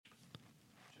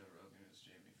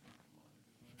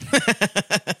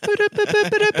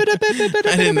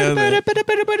I didn't know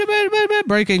that.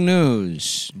 Breaking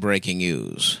news. Breaking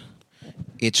news.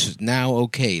 It's now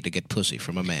okay to get pussy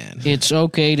from a man. It's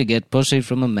okay to get pussy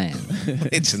from a man.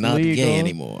 It's not legal. gay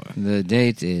anymore. The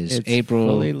date is It's April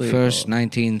fully legal. 1st,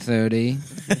 1930.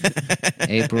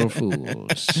 April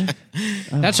Fools.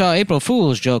 That's our April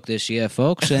Fool's joke this year,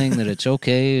 folks, saying that it's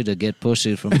okay to get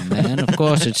pussy from a man. Of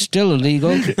course, it's still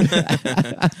illegal.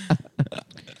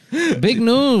 Big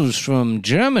news from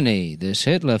Germany. This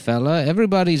Hitler fella,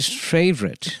 everybody's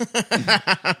favorite.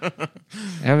 The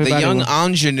Everybody young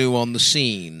ingenue on the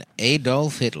scene,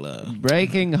 Adolf Hitler.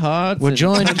 Breaking hearts. We're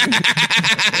joined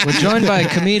by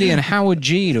comedian Howard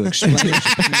G. to explain this.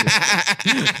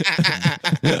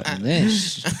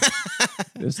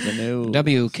 This the new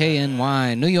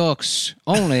WKNY, New York's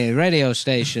only radio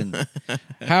station.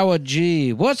 Howard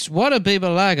G. What do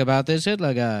people like about this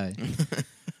Hitler guy?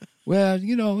 Well,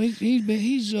 you know,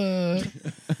 he's what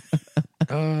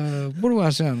do I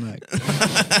sound like?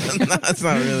 That's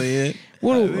not really it.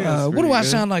 What do I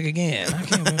sound like again? I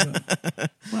can't remember.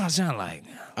 What do I sound like?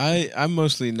 I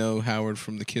mostly know Howard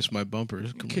from the Kiss My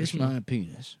Bumpers commercial. Kiss my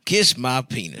penis. Kiss my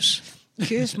penis.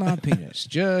 Kiss my penis.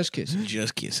 Just kiss it.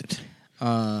 Just kiss it.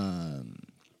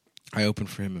 I opened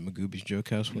for him at Magooby's Joke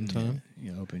House one time.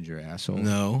 You opened your asshole.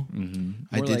 No. Mm-hmm.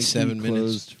 I More did like 7 he minutes.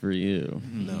 closed for you.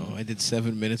 No, I did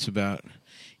 7 minutes about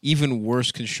even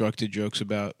worse constructed jokes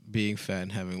about being fat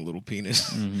and having a little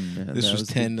penis. Yeah, This that was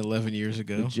 10, 11 years the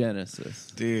ago. genesis.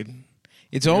 Dude,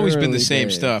 it's always been the Early same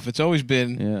days. stuff. It's always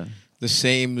been Yeah, the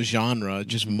same genre,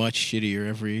 just much shittier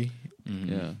every...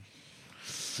 yeah.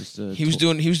 Just a He was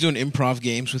doing improv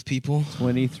games with people.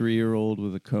 23-year-old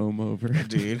with a comb over.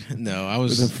 Dude, no, I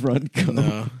With was... a front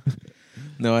comb.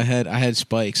 No, I had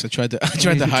spikes. I tried to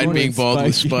hide being bald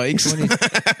with spikes. Yeah,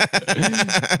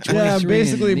 I'm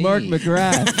basically 23andMe. Mark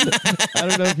McGrath. I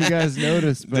don't know if you guys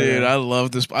noticed, but Dude, I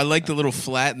love this. I like the little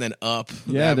flat and then up.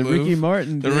 yeah, that the move. Ricky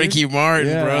Martin. The dude. Ricky Martin,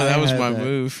 Yeah, bro. That I was had my that.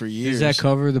 move for years. Does that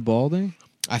cover the balding?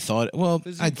 I thought. Well,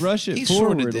 Does I he brush it he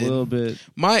forward sorta a did. little bit?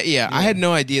 I had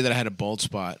no idea that I had a bald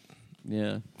spot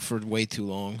Yeah. for way too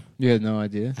long. You had no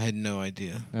idea? I had no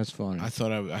idea. That's funny. I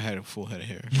thought I had a full head of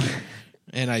hair,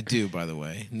 and I do. By the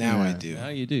way, now I Yeah. do. Now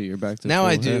you do. You're back to Now full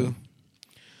I head. do.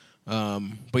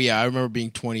 But yeah, I remember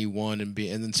being 21 and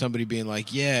then somebody being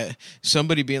like, "Yeah,"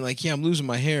 I'm losing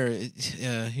my hair.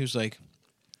 He was like,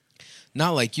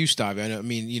 "Not like you, Stabby. I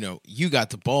mean, you got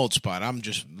the bald spot.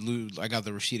 I got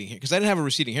the receding hair because I didn't have a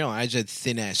receding hairline. I just had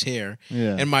thin ass hair,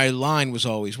 Yeah. and my line was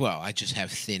always, well, I just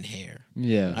have thin hair.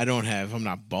 Yeah. I'm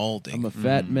not balding. I'm a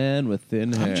fat man with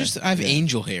thin hair. I have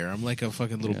angel hair. I'm like a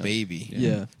fucking little baby.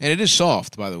 Yeah. And it is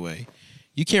soft, by the way.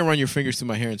 You can't run your fingers through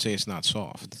my hair and say it's not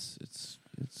soft.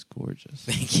 It's gorgeous.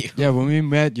 Thank you. Yeah, when we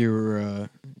met, you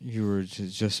were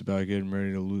just about getting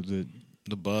ready to lose it.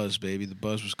 The buzz, baby. The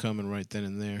buzz was coming right then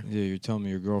and there. Yeah, you're telling me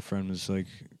your girlfriend was like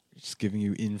just giving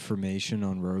you information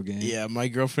on Rogaine. Yeah, my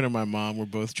girlfriend and my mom were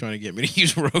both trying to get me to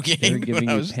use Rogaine They were giving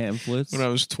when you pamphlets. I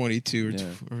was 22 Yeah.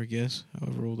 or I guess,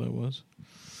 however old I was.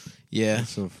 Yeah. That's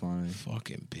so funny.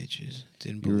 Fucking bitches.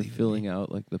 Didn't You were believe filling me. out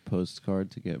like the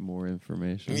postcard to get more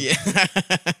information. Yeah.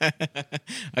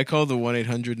 I called the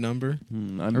 1-800 number.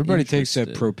 I'm Everybody takes that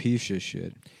interested. Propecia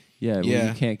shit. Yeah, when Yeah.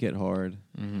 you can't get hard.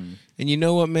 Mm-hmm. And you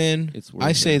know what, man? It's worth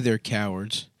I say it. they're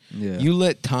cowards. Yeah. You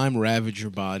let time ravage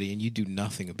your body and you do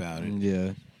nothing about it.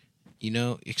 Yeah.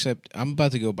 Except I'm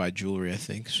about to go buy jewelry, I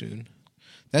think, soon.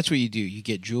 That's what you do. You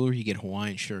get jewelry, you get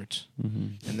Hawaiian shirts.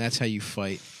 Mm-hmm. And that's how you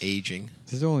fight aging.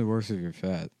 This only works if you're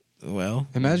fat. Well,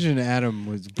 Imagine Adam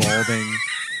was balding.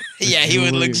 yeah, he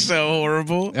would jewelry. look so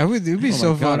horrible. It would be Oh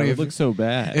so my God, funny it if, would look so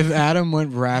bad. if Adam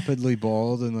went rapidly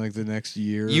bald in like the next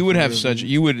year. You would have Whatever.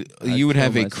 you would I'd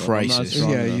have kill a myself. I'm not crisis.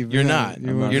 strong enough. You're not.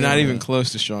 You're not even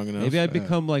close to strong enough. Maybe I'd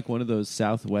become like one of those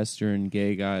Southwestern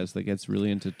gay guys that gets really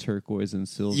into turquoise and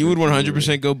silver. You would jewelry.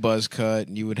 100% go buzz cut,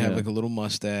 and you would have Yeah. like a little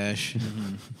mustache.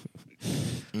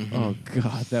 Oh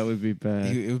God, that would be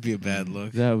bad. It would be a bad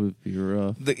look. That would be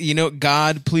rough.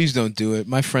 God, please don't do it.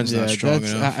 My friend's not strong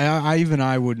enough.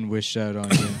 I wouldn't wish that on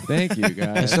you. Thank you, As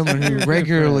guys. someone who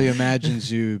regularly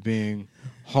imagines you being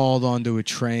hauled onto a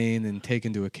train and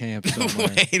taken to a camp somewhere.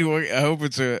 Wait, I hope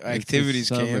it's a activities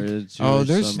camp. Oh,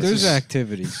 there's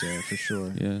activities there for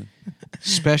sure. Yeah.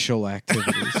 Special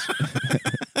activities.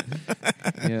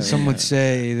 Yeah. Some would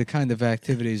say the kind of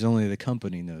activities only the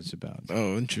company knows about.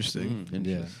 Oh, interesting.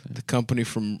 Yeah. The company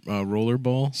from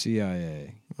Rollerball.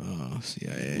 CIA. Oh,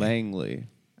 CIA. Langley.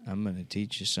 I'm going to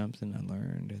teach you something I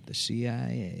learned at the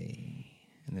CIA.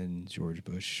 And then George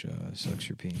Bush sucks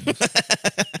your penis.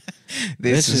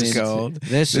 This is called.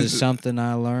 This is something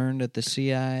I learned at the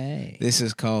CIA. This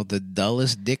is called the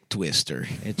dullest dick twister.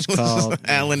 It's called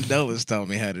Alan Dulles taught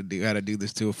me how to do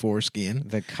this to a foreskin.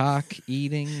 the Cock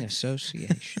Eating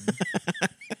Association.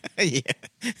 Yeah.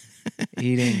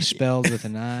 Eating spelled with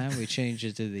an I. We changed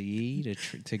it to the E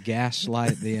to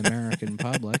gaslight the American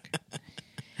public.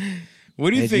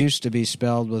 What do you It think? used to be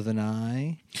spelled with an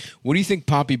I. What do you think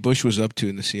Poppy Bush was up to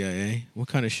in the CIA? What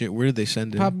kind of shit? Where did they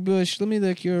send him? Poppy Bush, let me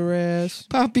lick your ass.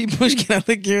 Poppy Bush, can I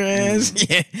lick your ass?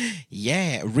 Yeah,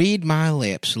 yeah. Read my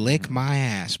lips, lick my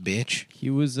ass, bitch. He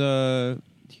was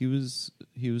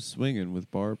swinging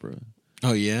with Barbara.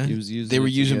 Oh yeah, He was using they were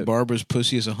it to using get- Barbara's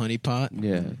pussy as a honeypot.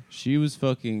 Yeah, she was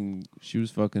fucking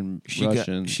Russian.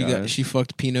 She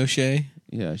fucked Pinochet.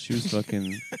 Yeah, she was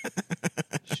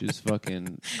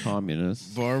fucking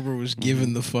communist. Barbara was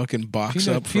giving the fucking box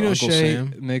Pinochet up for Uncle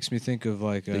Sam. makes me think of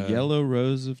like The yellow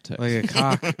rose of Texas.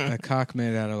 like a cock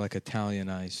made out of like Italian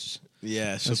ice.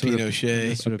 Yeah, so That's what a- Pinochet.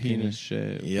 that's what a penis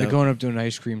shape. Yeah. Like going up to an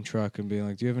ice cream truck and being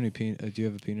like, "Do you have any do you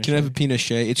have a penis?" Can I have a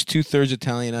Pinochet? It's 2/3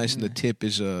 Italian ice, and the tip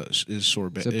is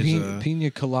sorbet. It's a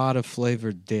pina colada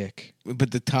flavored dick.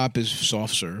 But the top is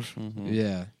soft serve.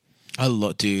 Yeah, I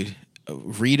love, dude.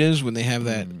 Rita's when they have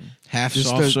that half just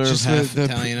soft serve, half the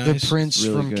Italian the ice. prince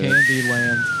Really from good.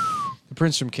 Candyland. The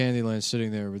prince from Candyland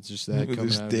sitting there with just that With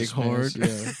coming his out dick of his pants. hard.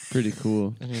 Yeah, Pretty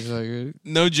cool. and he's like,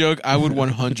 No joke. I would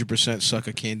 100% suck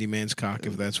a Candyman's cock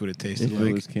if that's what it tasted If like.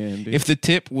 it was candy. If the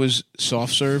tip was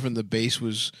soft serve and the base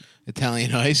was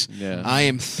Italian ice, Yeah. I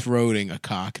am throating a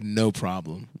cock, no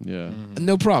problem. yeah.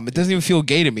 No problem. It doesn't even feel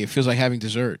gay to me. It feels like having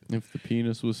dessert. If the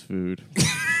penis was food.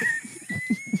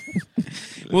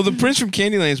 Well, the prince from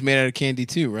Candyland is made out of candy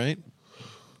too, right?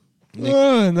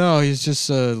 "Oh no, he's just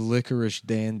a licorice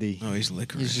dandy." Oh, he's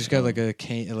licorice. He's just got like a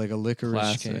licorice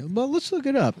Classic. can. Well, let's look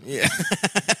it up. Yeah.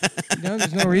 No,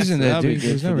 there's no reason to That'd be do. good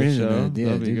There's for no the reason show. to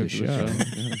That'd be do the good for show. the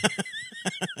show.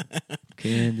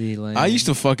 Candyland. I used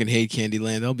to fucking hate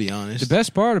Candyland, I'll be honest. The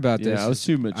best part about this, Yeah, I was is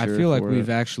too mature. I feel like for we've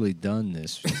it. actually done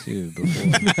this too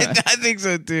before. I think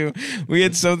so too. We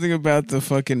had something about the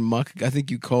fucking muck. I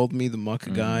think you called me the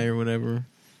muck guy or whatever.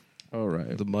 All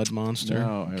right. The mud monster.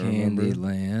 Now I remember.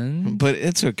 Candyland. But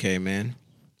it's okay, man.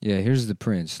 Yeah, here's the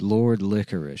prince, Lord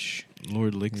Licorice.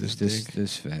 Lord, lick this This dick.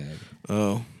 this fag.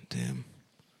 Oh, damn.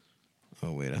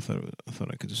 Oh wait, I thought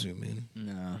I could zoom in.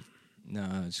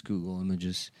 No, it's Google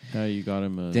Images. Now you got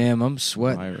him a Damn, I'm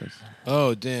sweating. virus.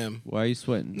 Oh, damn. Why are you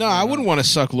sweating? No, I wouldn't want to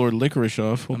suck Lord Licorice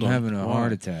off. Hold I'm on. having a Why?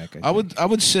 heart attack. I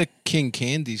would suck King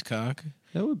Candy's cock.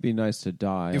 That would be nice to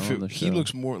die If on the show. he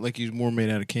looks more like he's more made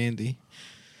out of candy.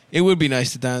 It would be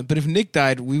nice to die, but if Nick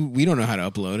died, we don't know how to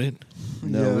upload it.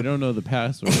 No, Yeah. we don't know the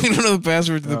password. We don't know the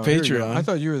password to the Oh, here you go. Patreon. I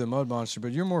thought you were the mud monster,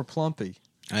 but you're more plumpy.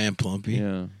 I am plumpy.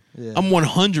 yeah. Yeah. I'm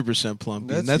 100% plumpy.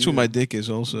 That's and that's what you. my dick is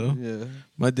also. Yeah.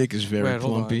 My dick is very Wait,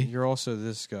 hold on. plumpy. You're also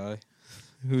this guy.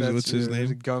 What's his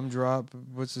name? Gumdrop.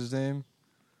 What's his name?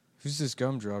 Who's this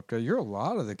Gumdrop guy? You're a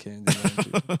lot of the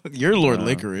Candyland. You're Lord Wow.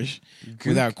 Licorice, Gook-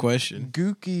 without question.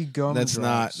 Gooky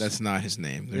Gumdrops. That's not his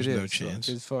name. There's It no is, chance.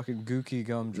 It's fucking Gooky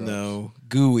Gumdrops. No,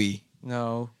 gooey.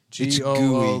 No. It's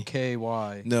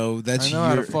Gooky. No, that's I know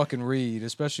how your. to fucking read,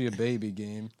 especially a baby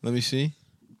game. Let me see.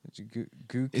 It's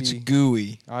Gooky. It's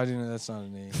gooey. I didn't know that's not a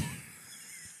name.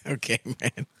 Okay,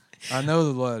 man. I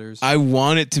know the letters. I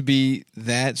want it to be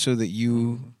that so that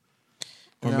you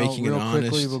are Now, making real an honest.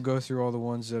 quickly, we'll go through all the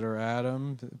ones that are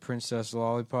Adam, Princess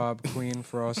Lollipop, Queen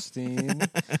Frostine,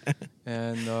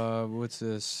 and what's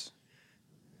this?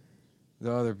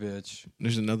 The other bitch.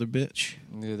 There's another bitch.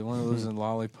 Yeah, the one that lives in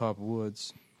Lollipop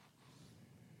Woods.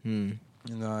 Hmm.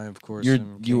 And I, of course, You're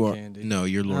am King you are Candy. no.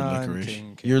 You're Lord I'm Licorice. King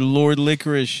Candy. You're Lord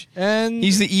Licorice. And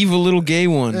He's the evil little gay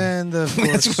one. and of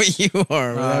course, That's what you are,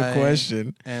 without I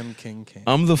question. am King Candy.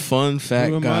 I'm the fun fat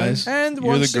Who am I? guys. And You're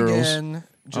once the girls. again,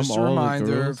 just I'm a all the reminder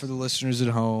girls. for the listeners at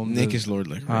home. Nick that is Lord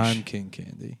Licorice. I'm King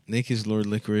Candy. Nick is Lord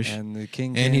Licorice. And the King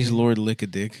And Candy, he's Lord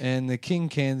Lick-a-Dick. and the King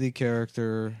Candy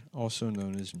character, also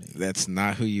known as me. That's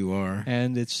not who you are.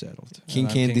 And it's settled. King And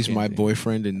I'm Candy's King my Candy.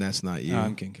 boyfriend, and that's not you.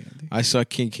 I'm King Candy. I suck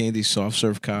King Candy's soft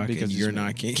serve cock, Because and it's you're me.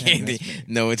 not King And Candy. that's me.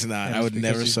 No, it's not. And I it's would because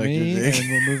never it's suck me, your dick. And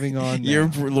we're moving on. You're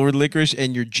now. Lord Licorice,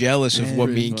 and you're jealous of And what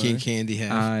pretty me and King funny. Candy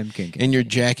have. I'm King Candy. And you're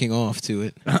jacking off to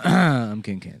it. I'm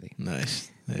King Candy. Nice.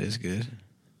 That is good.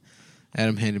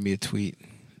 Adam handed me a tweet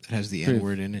that has the Pretty-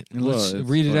 N-word in it. And let's it's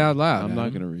read it fun. out loud. I'm not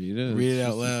Adam. going to read it. Read It's it out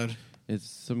just- loud. It's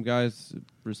some guys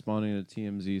responding to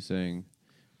TMZ saying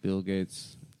Bill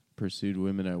Gates pursued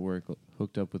women at work,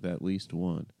 hooked up with at least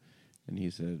one. And he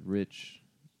said, rich,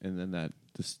 and then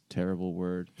this terrible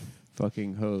word,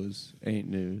 fucking hoes, ain't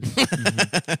news.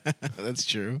 That's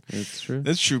true. It's true.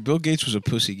 That's true. Bill Gates was a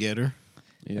pussy getter.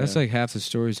 Yeah. That's like half the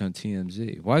stories on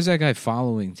TMZ. Why is that guy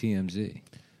following TMZ?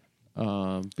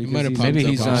 Because might have he's, popped Maybe up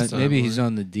he's on on. his Maybe timeline. he's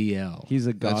on the DL. he's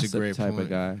a That's a gossip great type point. of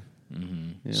guy.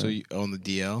 Mm-hmm. Yeah. So you on the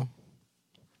DL?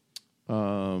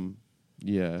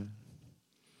 Yeah.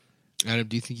 Adam,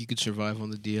 do you think you could survive on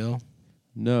the DL?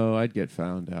 No, I'd get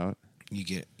found out. You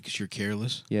get because you're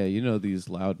careless. Yeah, you know these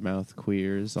loudmouth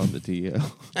queers on the DL.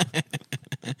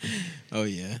 Oh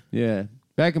yeah, Yeah.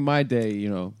 Back in my day,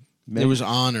 there was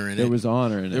honor in it. there was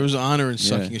honor in it. There was honor in Yeah.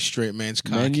 sucking a straight man's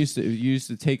cock. Men used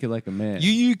to take it like a man.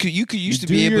 You could used to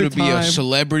do be able your to be a time.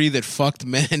 celebrity that fucked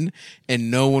men, and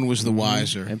no one was the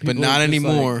wiser. And But people not were just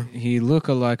anymore. He look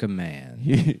like a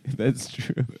man. That's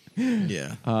true.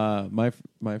 Yeah. My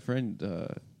friend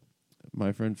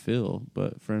Phil,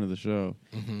 but friend of the show,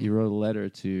 he wrote a letter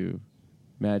to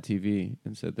Mad TV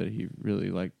and said that he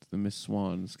really liked the Miss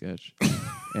Swan sketch,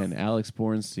 and Alex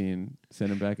Bornstein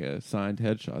sent him back a signed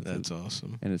headshot. That's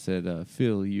awesome. And it said,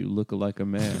 "Phil, you look like a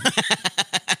man."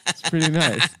 It's pretty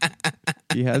nice.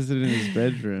 He has it in his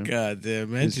bedroom, God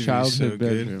damn, man, his childhood so good.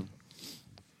 bedroom.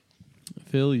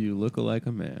 Phil, you look like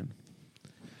a man.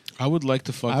 I would like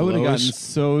to fuck I would have gotten Lois.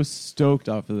 so stoked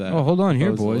off of that. Oh, hold on if I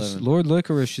here, was boys. 11. Lord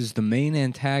Licorice is the main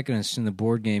antagonist in the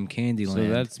board game Candyland. So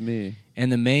that's me.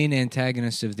 and the main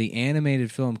antagonist of the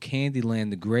animated film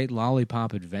Candyland, The Great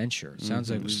Lollipop Adventure.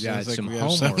 Sounds like we've got Sounds like some we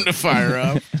have something homework. to fire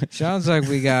up. Sounds like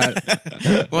we got...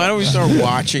 Why don't we start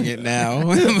watching it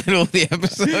now in the middle of the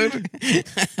episode?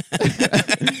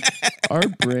 Our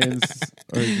brains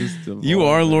are just You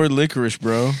are evolving. Lord Licorice,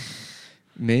 bro.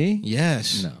 Me?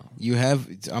 Yes. No. You have.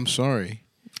 I'm sorry.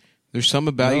 There's some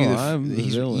about No, you that I'm the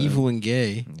he's villain. evil and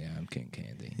gay. Yeah, I'm King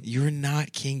Candy. You're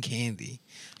not King Candy.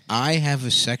 I have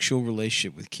a sexual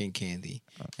relationship with King Candy,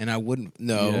 and I wouldn't.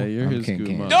 No. Yeah, you're I'm his King goo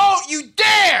Candy. mom. Don't you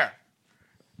dare!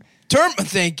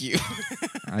 Thank you.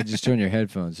 I just turned your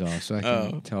headphones off so I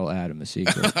can tell Adam a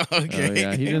secret. Okay. Oh,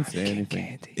 yeah, he didn't say King anything.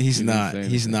 Candy. He's He didn't not. say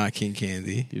He's anything. not King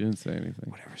Candy. He didn't say anything.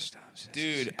 Whatever stops.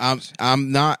 Dude,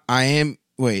 I'm not. I am.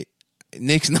 Wait.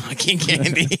 Nick's not King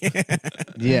Candy.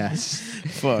 Yes.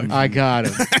 Fuck. I got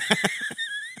him.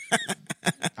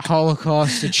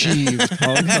 Holocaust achieved.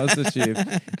 Holocaust achieved.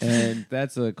 And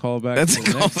that's a callback That's to a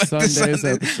next callback to Sunday's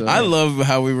Sunday. episode. I love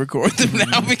how we record them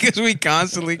now because we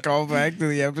constantly call back to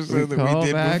the episode that call we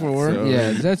did back, before. so-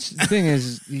 Yeah, that's the thing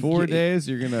is 4 days,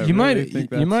 you're gonna. You really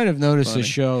think you might have noticed funny. the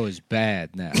show is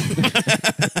bad now,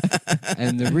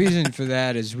 and the reason for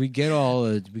that is we get all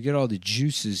the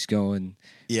juices going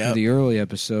Yeah. for the early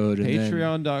episode, and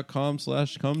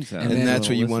Patreon.com/cumtown. And And that's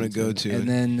what you want want to go to. then,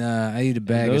 and then I eat a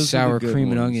bag of those are the sour good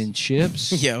cream and ones. onion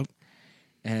chips, Yep.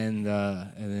 and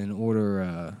then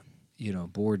order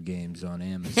board games on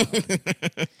Amazon.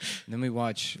 And then we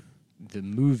watch the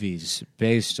movies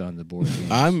based on the board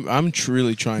games. I'm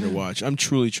truly trying to watch. I'm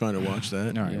truly trying to watch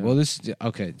that. All right. Yeah. Well, this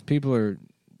okay. People are.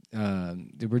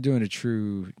 We're doing a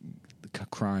true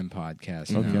crime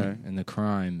podcast now, Okay. and the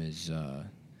crime is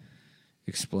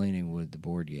explaining what the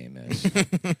board game is.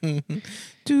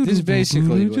 This is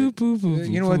basically,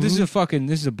 you know what? This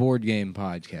is a board game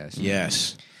podcast.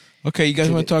 Yes. Okay, you guys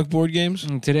want to talk board games?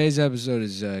 And today's episode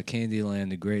is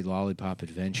Candyland: The Great Lollipop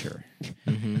Adventure,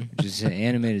 which is an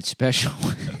animated special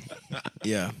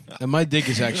Yeah. And my dick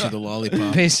is actually the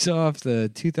lollipop. based off the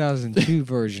 2002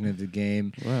 version of the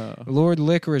game. Wow. Lord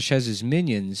Licorice has his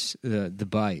minions, the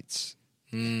Bites,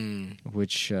 Mm.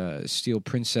 which steal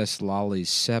Princess Lolly's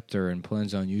scepter and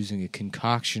plans on using a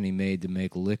concoction he made to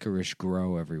make licorice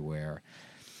grow everywhere.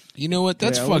 You know what?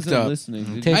 That's Wait, I fucked wasn't up. Listening.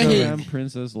 Did Take you over- program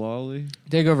Princess Lolly?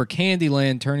 Take over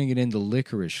Candyland, turning it into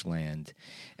Licorice Land,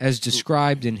 as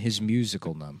described in his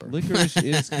musical number. Licorice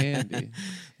is candy.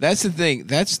 That's the thing.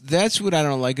 That's what I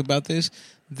don't like about this.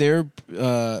 They're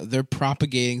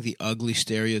propagating the ugly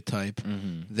stereotype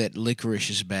that licorice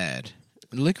is bad.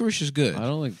 Licorice is good. I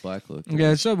don't like black licorice.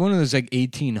 Yeah, it's one of those like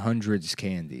 1800s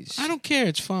candies. I don't care.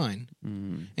 It's fine.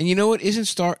 Mm. And you know what? Isn't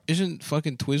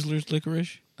fucking Twizzlers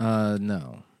licorice?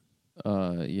 No.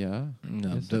 Yeah.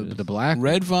 No, Yes, the it is. the black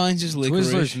Red Vines is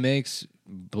licorice. Twizzlers makes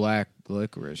black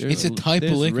licorice. It's a type of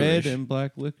there's licorice. red and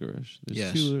black licorice. There's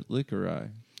Yes. two licori.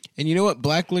 And you know what?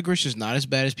 Black licorice is not as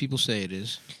bad as people say it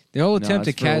is. They all No, attempt to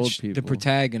it's for old catch the people. I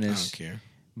protagonist, don't care.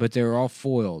 but they're all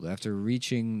foiled. After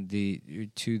reaching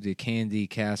to the candy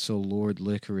castle, Lord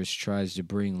Licorice tries to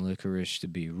bring Licorice to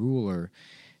be ruler.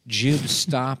 Jib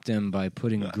stopped him by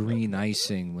putting green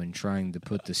icing when trying to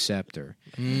put the scepter.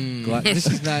 This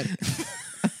is not.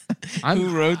 Who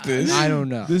wrote this? I don't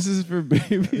know. This is for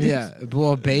babies. Yeah,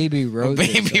 well, Baby wrote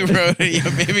Baby this. wrote it.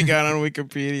 Yeah, Baby got on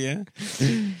Wikipedia.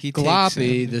 He takes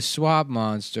Gloppy, it. the swap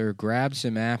monster, grabs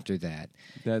him after that.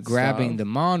 That's Grabbing the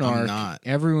monarch, not.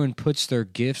 everyone puts their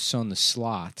gifts on the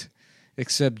slot.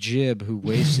 except Jib, who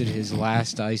wasted his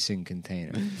last icing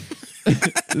container.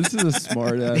 This is a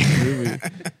smart-ass movie.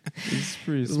 It's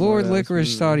pretty Lord smart-ass Licorice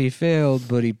movie. thought he failed,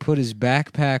 but he put his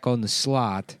backpack on the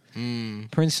slot.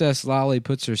 Princess Lolly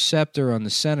puts her scepter on the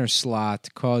center slot,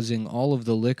 causing all of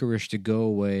the licorice to go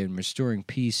away and restoring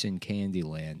peace in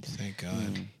Candyland. Thank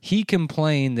God. He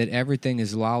complained that everything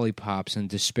is lollipops and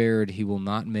despaired he will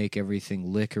not make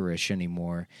everything licorice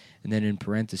anymore. And then in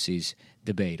parentheses,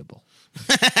 debatable.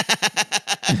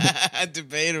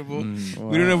 Debatable. Wow.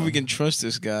 We don't know if we can trust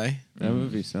this guy. That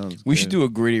movie sounds We good. should do a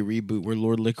gritty reboot where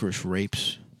Lord Licorice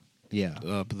rapes Yeah.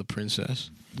 the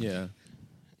princess Yeah.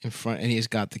 in front, and he's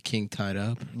got the king tied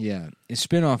up. Yeah. In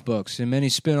spin-off books, in many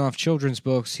spin-off children's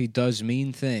books, he does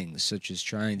mean things, such as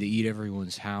trying to eat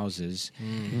everyone's houses.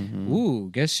 Ooh,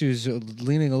 guess who's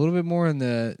leaning a little bit more in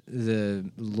the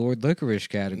Lord Licorice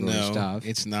category No, stuff.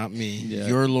 it's not me. Yeah.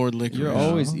 You're Lord Licorice. You're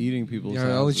always eating people's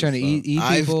You're always trying to eat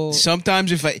people.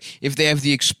 Sometimes if they have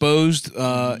the exposed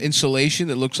insulation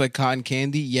that looks like cotton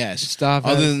candy, yes. Stuff.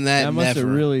 Other than that, That must never.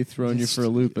 have really thrown you for a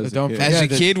loop as Don't a kid. forget- As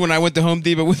Yeah, a kid, when I went to Home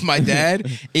Depot with my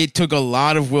dad, it took a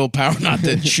lot of willpower not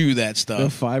to chew that The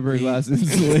stuff. fiberglass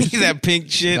insulation. That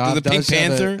pink shit, Dom the Pink does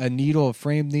have Panther. a needle, a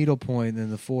framed needle point in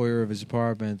the foyer of his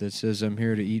apartment that says, "I'm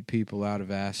here to eat people out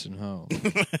of ass and hoe."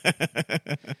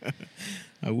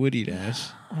 I would eat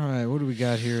ass. All right, what do we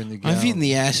got here in the I've gallery? eaten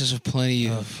the asses of plenty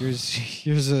Oh, of.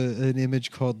 here's an image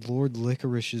called Lord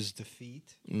Licorice's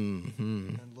Defeat. Mhm.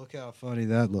 And look how funny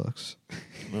that looks.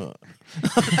 What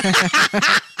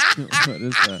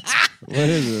is that? What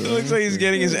is it? It looks like he's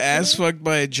getting his ass fucked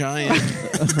by a giant.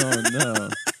 Oh no.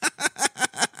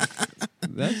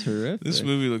 That's horrific. This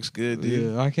movie looks good,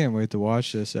 dude. Yeah, I can't wait to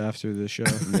watch this after the show.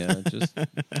 Yeah, just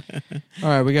All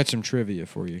right, we got some trivia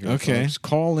for you here. Okay. Folks.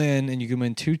 Call in and you can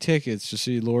win 2 tickets to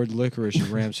see Lord Licorice at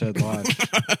Rams Head Live.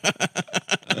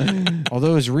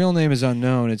 Although his real name is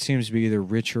unknown, it seems to be either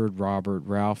Richard, Robert,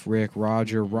 Ralph, Rick,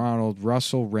 Roger, Ronald,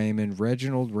 Russell, Raymond,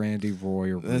 Reginald, Randy,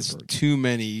 Roy, or That's Rupert. too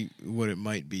many what it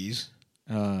might be's.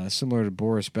 Similar to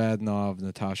Boris Badnov,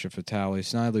 Natasha Fatale,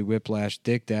 Snidely Whiplash,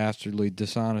 Dick Dastardly,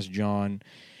 Dishonest John,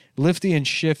 Lifty and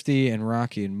Shifty, and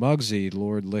Rocky and Muggsy,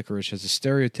 Lord Licorice has a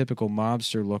stereotypical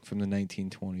mobster look from the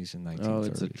 1920s and 1930s. oh,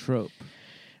 it's a trope.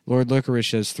 Lord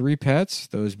Licorice has 3 pets,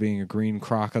 those being a green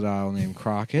crocodile named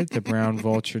Crockett, the brown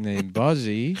vulture named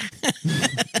Buzzy,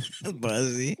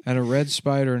 Buzzy. and a red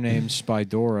spider named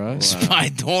Spidora.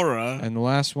 Spidora. And the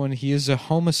last one, he is a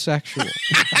homosexual.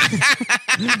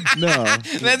 No.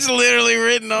 That's literally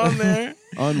written on there.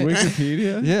 On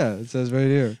Wikipedia? Yeah, it says right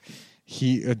here.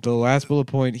 He the last bullet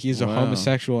point, he is a Wow.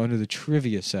 homosexual under the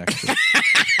trivia section.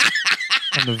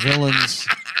 On the villains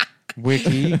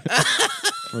wiki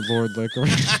for Lord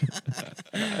Licorice.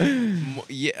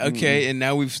 Yeah, okay, and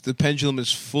now the pendulum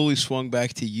is fully swung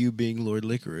back to you being Lord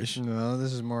Licorice. No,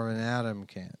 this is more of an Adam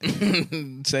can.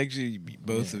 It's actually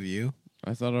both of you.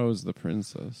 I thought I was the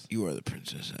princess. You are the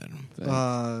princess, Adam.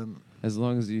 Thanks. As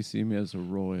long as you see me as a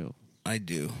royal. I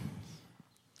do.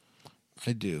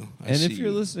 I do. I And see if you're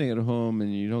you. listening at home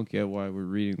and you don't get why we're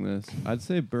reading this, I'd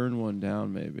say burn one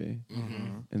down maybe.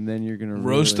 And then you're going to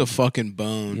roast really, a fucking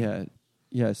bone.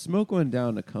 Yeah, smoke one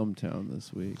down to Come Town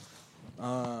this week.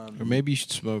 Or maybe you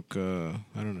should smoke, I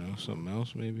don't know, something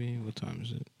else maybe. What time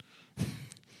is it?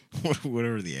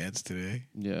 Whatever the ads today.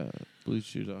 Yeah, Blue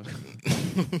Chew Dog.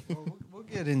 We'll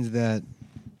get into that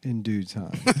in due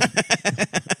time.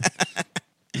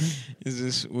 Is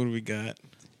this, what do we got?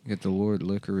 Get the Lord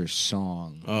Licorice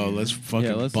song. Oh, let's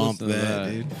fucking let's bump listen to that,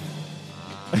 that. dude.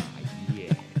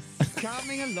 Yes,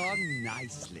 coming along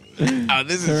nicely. Oh,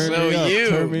 this is Turn so me up, you.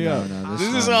 turn me up. No,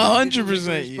 This is not me.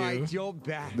 100% you. Fight your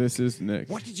back. This is Nick.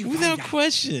 What did you Without find out?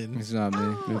 question. It's not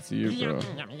me. It's you, bro.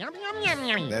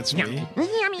 That's me.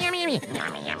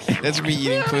 That's me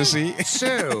eating pussy.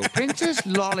 So, Princess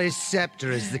Lolly's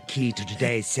scepter is the key to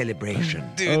today's celebration.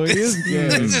 Dude, Oh, he this, is gay.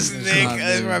 this is Nick not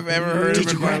if me. I've ever heard Did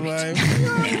of you in my grab it?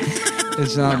 life.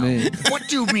 It's not me. What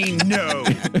do you mean, no?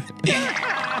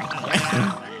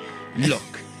 Look,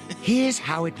 here's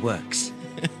how it works.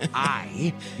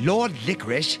 I, Lord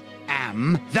Licorice,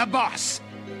 am the boss.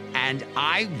 And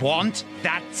I want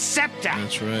that scepter.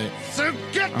 That's right. So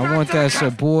get I want that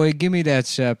scepter. Boy, give me that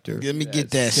scepter. Let me get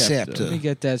that scepter. Let me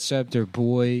get that scepter,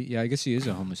 boy. Yeah, I guess he is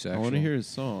a I homosexual. want to hear his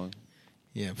song.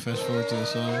 Yeah, fast forward to the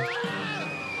song.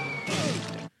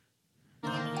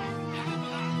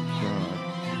 God.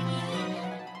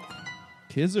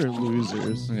 Kids are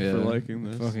losers Yeah. for liking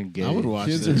this. Fucking gay. I would watch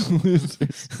Kids this. are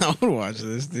losers. I would watch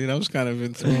this, dude. I was kind of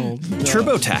enthralled.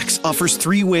 TurboTax offers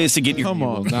 3 ways to get your Come will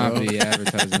on, not bro. be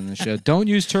advertising the show. Don't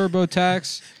use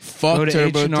TurboTax. Fuck Go to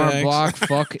H&R TurboTax. Block.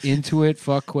 Fuck Intuit.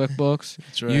 Fuck QuickBooks.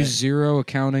 That's right. Use Zero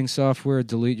accounting software.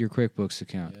 Delete your QuickBooks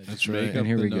account. That's Make right. up And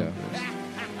here the we go. numbers.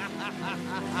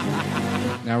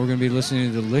 Now we're going to be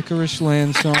listening to the Licorice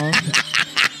Land song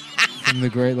from the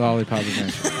Great Lollipop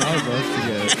Adventure. I would love to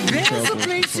get in There's a trouble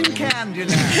place in for-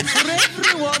 Candyland for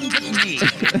everyone but me.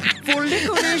 For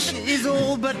licorice is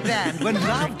all but that when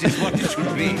loved is what it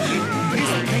should be.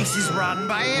 This place is run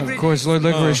by every... Of course, Lord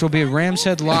Licorice will be at Ram's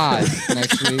Head Live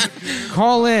next week.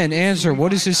 Call in, answer.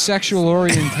 What is his sexual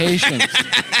orientation?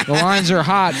 The lines are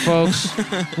hot, folks.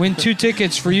 Win 2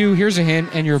 tickets for you. Here's a hint,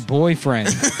 and your boyfriend.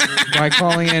 By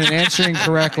calling in and answering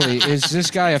correctly. Is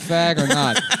this guy a fag or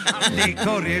not?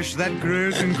 Licorice that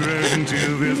grows and grows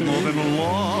until there's more than a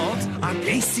lot. I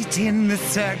place it in the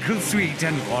circle sweet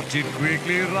and watch it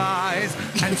quickly rise.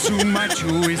 And soon my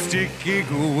chewy sticky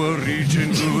goo will reach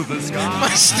into the sky. My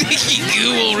sticky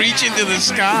goo will reach into the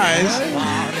skies. As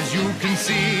far as you can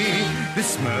see, the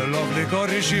smell of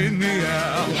licorice in the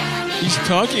air. He's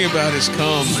talking about his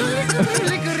cum.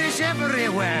 Licorice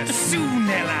everywhere, soon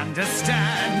they'll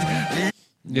understand.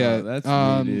 Yeah, that's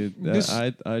me, dude. this-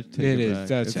 I'd take it it is. back.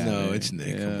 That's It's- No, it's Nick.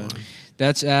 Yeah. Come on.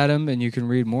 That's Adam, and you can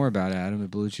read more about Adam at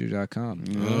BlueChew.com.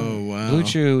 Oh, wow.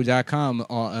 BlueChew.com,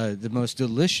 the most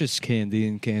delicious candy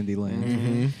in Candyland.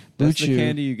 Mm-hmm. That's Blue the Chew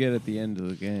candy you get at the end of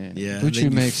the game. Yeah. Blue then Chew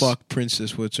you makes- fuck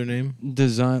Princess. What's her name?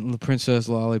 Design Princess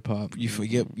Lollipop. You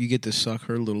forget. You get to suck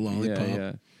her little lollipop.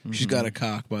 Yeah, She's got a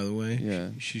cock, by the way. Yeah.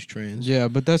 She's trans. Yeah,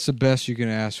 but that's the best you can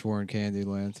ask for in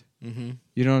Candyland. Mm-hmm.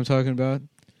 You know what I'm talking about?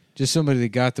 Just somebody that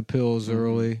got the pills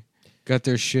early, got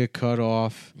their shit cut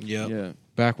off Yep. yeah.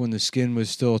 back when the skin was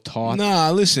still taut. Nah,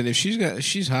 listen. If she's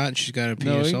hot and she's got a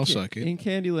penis, I'll suck it. In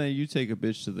Candyland, you take a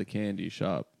bitch to the candy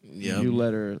shop. Yep. You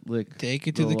let her lick. Take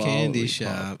it to the candy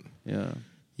lollipop. shop. Yeah.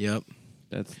 Yep.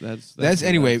 That's That's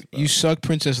anyway. what that's You about. suck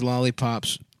Princess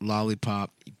Lollipop's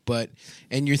lollipop,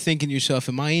 and you're thinking to yourself,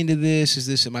 "Am I into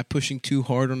this? Am I pushing too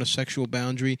hard on a sexual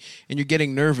boundary?" And you're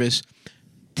getting nervous.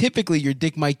 Typically, your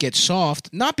dick might get soft,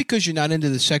 not because you're not into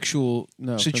the sexual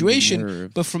No, from the situation,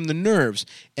 nerves. but from the nerves.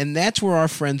 And that's where our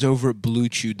friends over at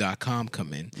BlueChew.com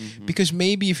come in. Mm-hmm. Because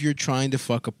maybe if you're trying to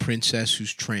fuck a princess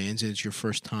who's trans and it's your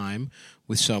first time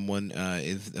with someone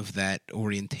of that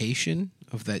orientation,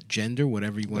 of that gender,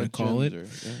 whatever you want to That call gender,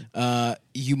 it,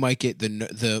 you might get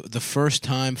the first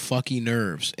time fucky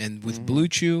nerves. And with Blue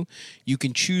Chew, you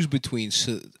can choose between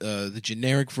the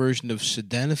generic version of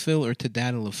sildenafil or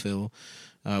tadalafil,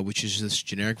 which is this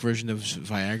generic version of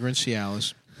Viagra and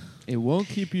Cialis. It won't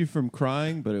keep you from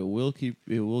crying, but it will get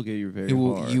you very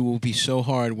hard. You will be so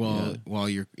hard while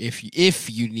you're if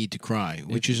you need to cry,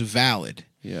 which is valid.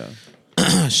 Yeah,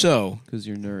 So because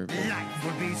you're nervous. Life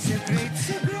would be so great,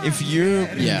 so great. if you're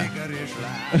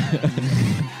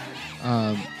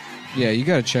Yeah, you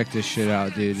got to check this shit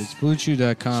out, dude. It's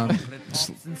BlueChew.com.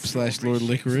 / Lord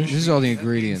Licorice. This is all the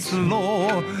ingredients.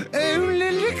 Law,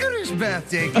 only licorice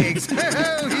birthday cakes.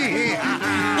 Oh,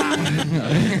 yeah.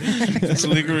 It's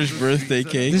licorice birthday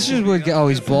cake. This is what. Oh,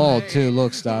 he's bald too.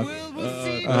 Look, stop.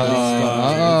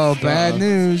 Oh, bad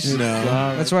news. No.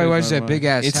 That's why he wears that big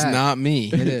ass It's hat. not me.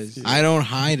 It is. I don't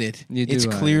hide it. You do It's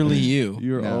hide it. clearly you.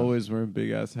 You're No. always wearing big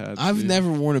ass hats. I've dude.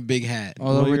 never worn a big hat,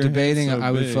 Although Well, we're your head's debating, so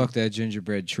I would big. fuck that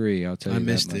gingerbread tree. I'll tell you I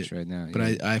missed that much it. right now. but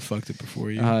Yeah. I fucked it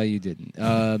before you. You didn't.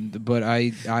 But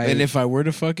I And if I were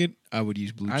to fuck it, I would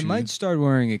use Blue Chew. I might start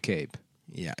wearing a cape.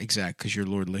 Yeah, exact. Because you're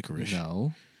Lord Licorice.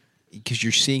 No. Because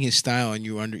you're seeing his style, and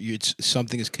it's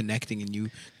something is connecting in you.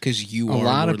 Because you A are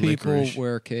lot Lord of people Licorice.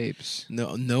 wear capes.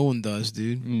 No one does,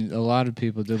 dude. A lot of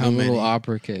people do. How A little many?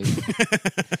 opera cape,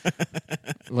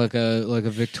 like a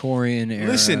Victorian era.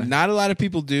 Listen, not a lot of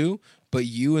people do, but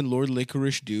you and Lord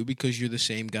Licorice do because you're the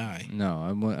same guy. No,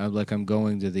 I'm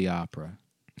going to the opera.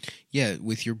 Yeah,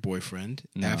 with your boyfriend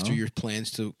No. after your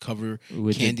plans to cover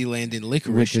With the- Candyland and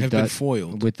Licorice the have been Dut-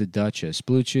 foiled. With the Duchess.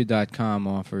 BlueChew.com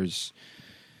offers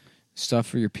stuff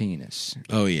for your penis.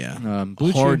 Oh yeah,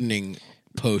 Blue Chew- hardening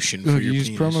potion for your use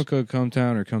penis. promo code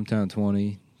Cometown or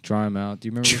Cometown20. Try them out. Do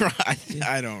you remember? Try.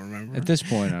 I don't remember. At this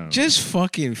point, I don't know. Just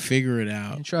fucking figure it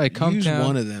out. Try Use Cometown.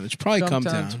 one of them. It's probably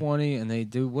Cometown. 20, and they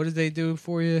do. What did they do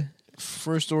for you?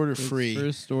 First order free.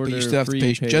 First order but you still have to free,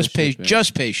 pay. Just pay. shipping.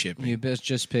 Just pay shipping. You best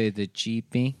just pay the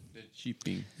cheapie.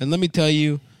 Cheaping. And let me tell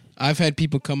you, I've had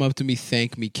people come up to me,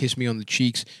 thank me, kiss me on the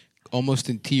cheeks, almost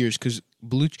in tears, because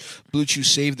Blue Chew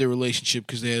saved their relationship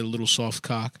because they had a little soft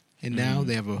cock, and now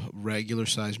they have a regular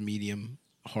size medium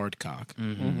hard cock.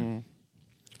 Mm-hmm.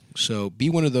 So be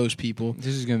one of those people. This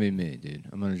is gonna be me, dude.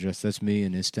 I'm gonna dress. That's me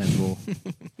in Istanbul,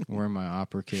 wearing my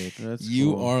opera cape. That's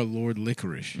You cool. are Lord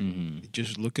Licorice. Mm-hmm.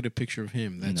 Just look at a picture of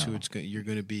him. That's No. who you're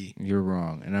going to be. You're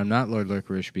wrong, and I'm not Lord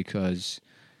Licorice because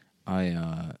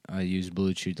I use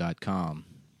BlueChew.com,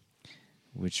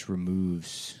 which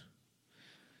removes.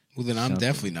 Well, then I'm Something.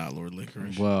 definitely not Lord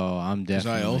Licorice. Well, I'm 'Cause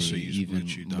definitely I also use even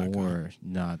BlueChew.com. more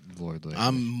not Lord Licorice.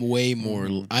 I'm way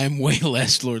more. I'm way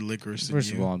less Lord Licorice than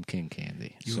First you. of all, I'm King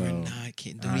Candy. You so are not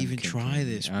King. Don't I'm even King try Candy.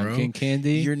 this, bro. I'm King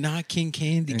Candy. You're not King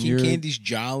Candy. And King you're- Candy's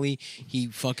jolly. He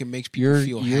fucking makes people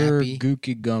feel you're happy.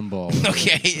 Gookie Gumball.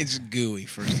 Okay, it's gooey.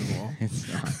 First of all, It's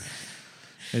not.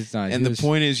 It's not. and the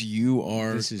point is, you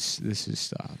are. This is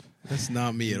stop. That's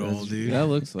not me at all, dude. That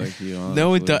looks like you. Honestly.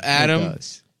 No, it does. Adam. It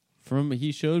does.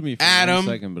 He showed me for Adam.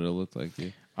 1 second, but it looked like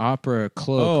you. Opera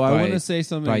Cloak. Oh, I by, want to say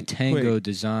something by Tango quick.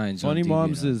 Designs. Funny on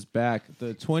Moms DeviantArt. is back.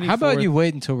 The 24th. How about you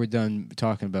wait until we're done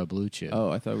talking about Blue Chew? Oh,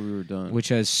 I thought we were done. Which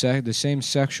has the same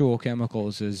sexual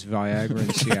chemicals as Viagra and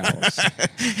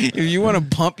Cialis. If you want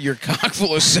to pump your cock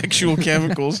full of sexual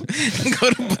chemicals, go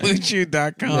to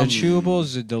BlueChew.com. The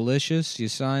chewables are delicious. You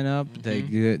sign up. They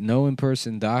get no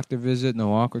in-person doctor visit,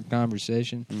 no awkward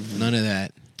conversation. None of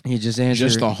that. You just answer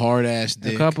Just a hard ass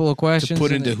dick a couple of to questions.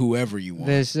 put and into whoever you want.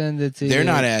 They send it to They're you.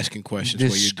 not asking questions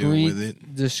what you're doing with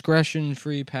it.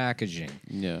 Discretion-free packaging.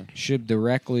 Yeah. Shipped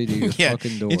directly to your Yeah,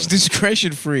 fucking door. it's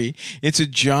discretion free. It's a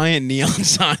giant neon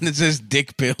sign that says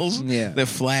 "dick pills" Yeah. that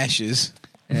flashes.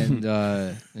 and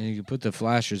you can put the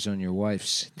flashers on your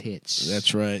wife's tits.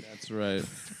 That's right. That's right.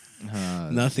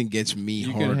 Nothing gets me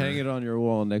You harder. can hang it on your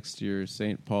wall next to your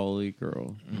St. Pauli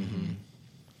girl.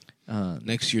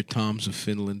 Next to your Tom's of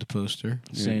Finland poster.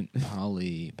 St.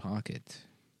 Polly pocket.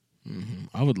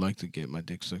 I would like to get my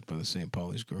dick sucked by the St.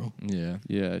 Pauli's girl. Yeah.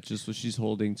 Yeah, just when she's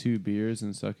holding 2 beers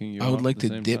and sucking you I would off like at the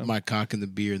to same dip time. my cock in the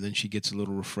beer, then she gets a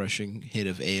little refreshing hit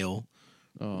of ale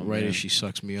Oh, right man. as she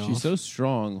sucks me off. She's so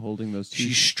strong holding those 2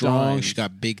 She's strong. dimes. She's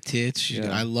got big tits.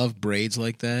 Yeah. I love braids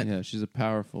like that. Yeah, she's a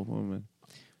powerful woman.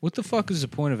 What the fuck is the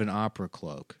point of an opera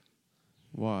cloak?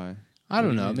 Why? I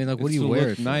don't know. I mean, like, what do you wear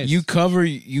it for? Nice. You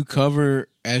cover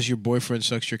as your boyfriend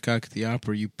sucks your cock at the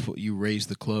opera. You raise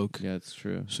the cloak. Yeah, it's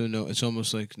true. So no, it's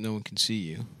almost like no one can see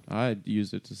you. I'd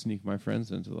use it to sneak my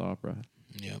friends into the opera.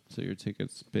 Yep, So your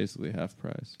ticket's basically half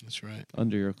price that's right.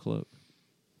 under your cloak.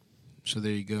 So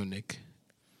there you go, Nick.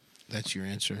 That's your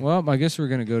answer. Well, I guess we're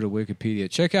going to go to Wikipedia.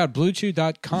 Check out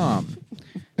BlueChew.com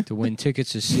to win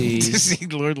tickets to see To see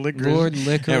Lord Licorice, Lord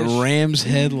Licorice at Rams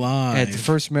Head Live at the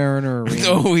First Mariner Arena.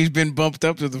 Oh, he's been bumped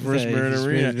up to the First They- Mariner he's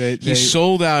Arena. been- they- He's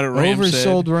sold out at Rams Head.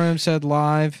 Oversold Rams Head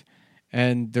Live,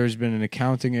 and there's been an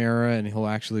accounting error, and he'll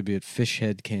actually be at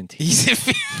Fishhead Canteen.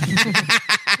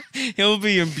 He'll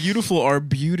be in beautiful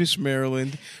Arbutus,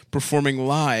 Maryland, performing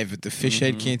live at the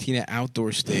Fishhead Cantina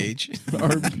outdoor stage.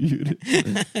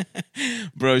 Arbutus.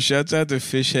 Bro, shouts out to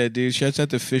Fishhead, dude. Shouts out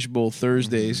to Fishbowl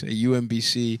Thursdays at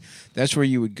UMBC. That's where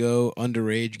you would go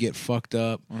underage, get fucked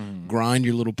up, grind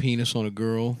your little penis on a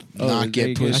girl, Oh, not they get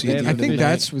get- pussy. they at the have end I of think the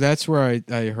night. that's where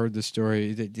I heard the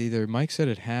story. Either Mike said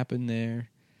it happened there.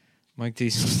 Mike D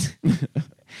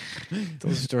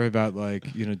told a story about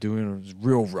doing a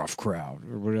real rough crowd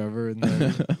or whatever, and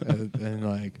then and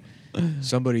like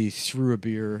somebody threw a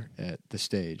beer at the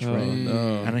stage, Oh, right?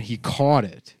 no. And he caught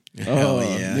it. Hell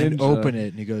Oh, yeah. And Ninja. opened it,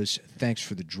 and he goes, "Thanks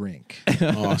for the drink."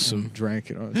 Awesome. Drank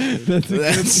it on.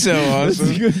 That's so awesome.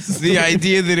 The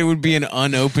idea that it would be an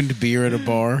unopened beer at a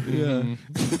bar. Yeah,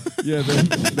 yeah.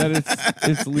 That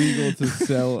it's legal to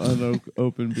sell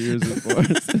unopened beers at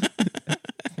bars.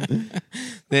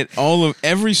 That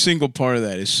every single part of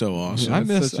that is so awesome. I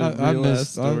That's miss- such a I real-ass miss-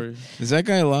 story. Is that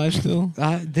guy alive still?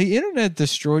 The internet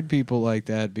destroyed people like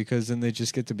that because then they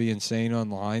just get to be insane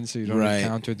online, so you don't Right.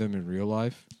 encounter them in real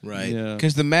life. Right. Yeah.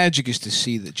 Because the magic is to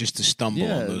see that, just to stumble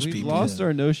Yeah, on those we've people. lost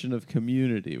our notion of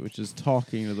community, which is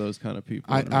talking to those kind of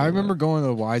people. in I real remember life. going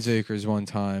to Wiseacres one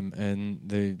time, and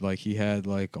he had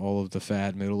all of the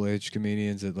fat middle-aged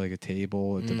comedians at a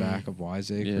table at the back of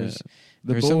Wiseacres. Yeah.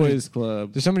 The There's somebody- boys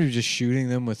club. There's somebody just shooting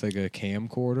them with a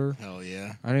camcorder. Hell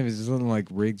yeah. I don't even. It wasn't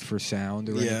rigged for sound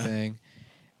or Yeah. anything.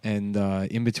 And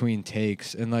in between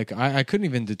takes, and I couldn't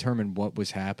even determine what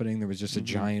was happening. There was just a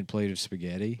giant plate of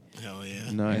spaghetti, Hell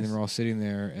yeah. Nice. and we're all sitting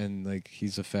there, and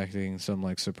he's affecting some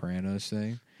Sopranos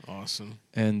thing. Awesome.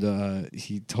 And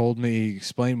he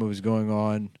explained what was going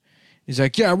on. He's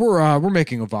like, "Yeah, we're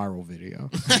making a viral video.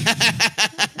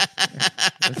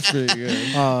 That's pretty good.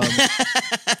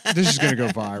 This is gonna go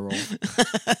viral."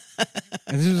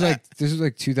 And this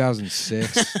was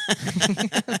 2006.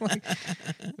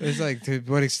 It's to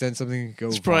what extent something can go.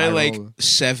 It's probably viral.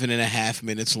 7.5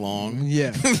 minutes long.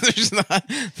 Yeah. There's not.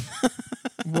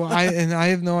 Well, I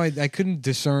have no idea. I couldn't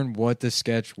discern what the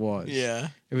sketch was. Yeah.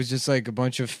 It was just a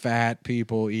bunch of fat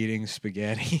people eating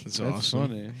spaghetti. That's That's awesome.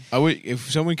 funny. I would,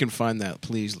 if someone can find that,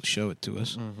 please show it to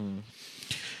us.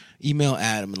 Email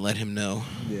Adam and let him know.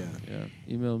 Yeah. Yeah.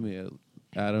 Email me at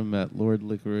Adam at Lord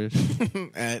Licorice.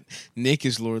 At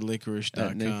nickisLordLicorice.com.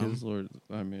 At Nick is Lord.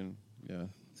 I mean, yeah.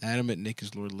 Adam at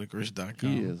nickisLordLicorice.com.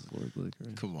 He is Lord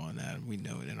Licorice. Come on, Adam. We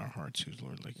know it in our hearts who's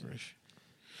Lord Licorice.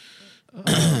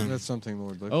 That's something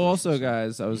Lord Licorice. Oh, also,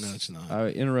 guys, No, it's not. I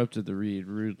interrupted the read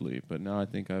rudely, but now I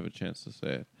think I have a chance to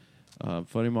say it.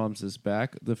 Funny Moms is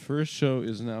back. The first show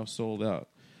is now sold out.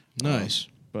 Nice.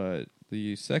 But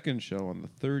the second show on the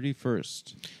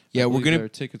 31st. Yeah, we're gonna. There are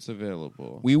tickets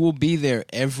available. We will be there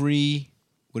every.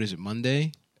 What is it?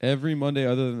 Monday. Every Monday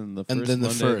other than the first And then the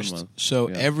Monday of first. the month. So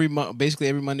Yeah. basically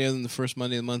every Monday other than the first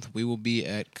Monday of the month, we will be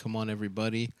at Come On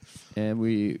Everybody. And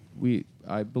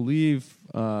I believe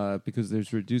because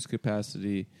there's reduced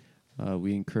capacity,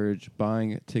 we encourage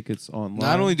buying tickets online.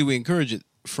 Not only do we encourage it,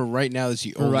 for right now, that's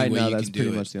the For only right way now, you that's can do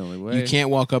pretty it. much the only way. You can't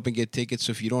walk up and get tickets,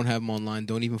 so if you don't have them online,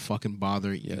 don't even fucking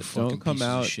bother. Yeah, You fucking don't come pieces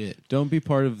out. of shit. Don't be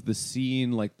part of the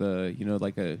scene like the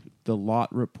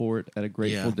lot report at a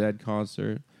Grateful Yeah. Dead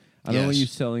concert. I don't want Yes. you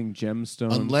selling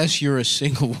gemstones. Unless you're a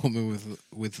single woman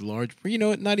with large, you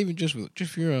know, not even just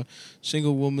if you're a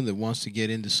single woman that wants to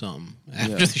get into something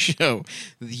after Yeah. the show,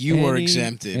 you are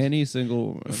exempted Any single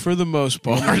woman. for the most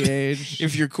part. Any age,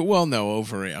 If you're cool, well, no,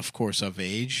 of course, of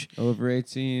age, over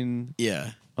 18,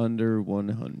 yeah, under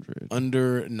 100.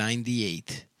 under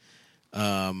 98.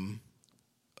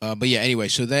 But yeah, anyway,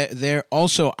 so there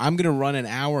also, I'm gonna run an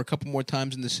hour, a couple more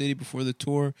times in the city before the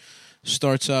tour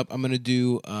starts up. I'm going to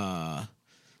do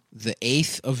the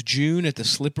 8th of June at the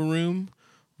Slipper Room.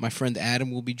 My friend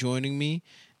Adam will be joining me.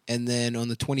 And then on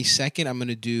the 22nd, I'm going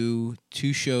to do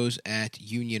 2 shows at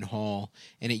Union Hall.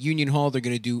 And at Union Hall, they're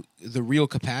going to do the real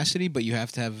capacity, but you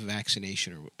have to have a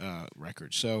vaccination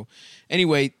record. So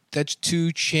anyway, that's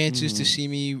 2 chances to see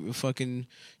me fucking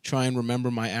try and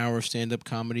remember my hour of stand-up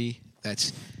comedy.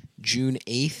 That's June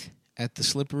 8th. At the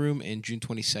Slipper Room and June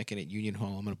 22nd at Union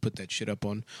Hall. I'm going to put that shit up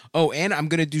on. Oh, and I'm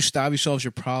going to do Stabby Solves Your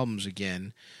Problems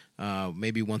again,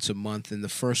 maybe once a month. And the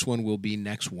first one will be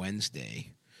next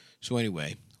Wednesday. So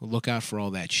anyway, look out for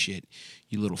all that shit,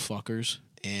 you little fuckers.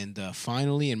 And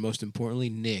finally, and most importantly,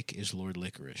 Nick is Lord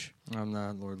Licorice. I'm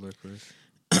not Lord Licorice.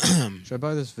 Should I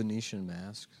buy this Venetian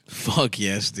mask? Fuck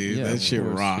yes, dude. Yeah, that of shit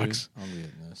course, rocks. I'm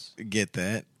getting this. Get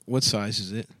that. What size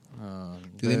is it?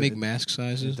 Do they make mask It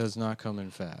sizes? does not come in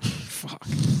fat. Fuck.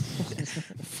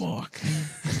 Fuck.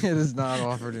 It is not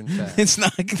offered in fat.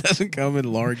 It doesn't come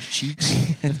in large cheeks.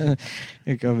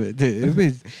 It'd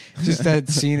be just that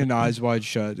scene in Eyes Wide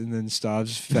Shut, and then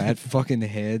Stav's fat fucking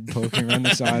head poking around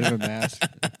the side of a mask.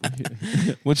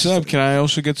 What's up? Can I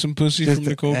also get some pussy Just from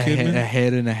Nicole a Kidman?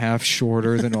 head and a half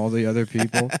shorter than all the other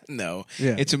people. No.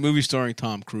 Yeah. It's a movie starring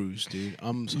Tom Cruise, dude.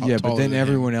 I'm Yeah, but taller then than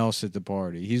everyone him. else at the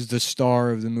party. He's the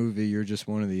star of the movie. You're just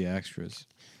one of the extras.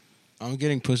 I'm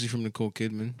getting pussy from Nicole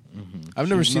Kidman. I've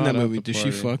never She's seen that not at movie. the Does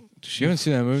she party. fuck? Does You haven't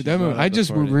seen that movie? She's That movie not I at the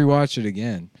just party. rewatched it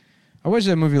again. I watched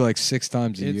that movie like 6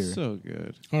 times a year. It's so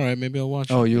good. All right, maybe I'll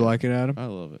watch Oh, it. you like it, Adam? I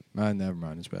love it. Never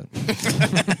mind. It's bad.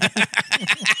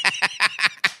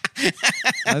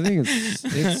 I think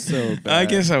it's so bad. I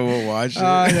guess I will watch it.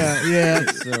 Yeah.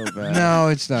 It's so bad. No,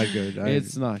 it's not good.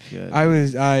 It's not good.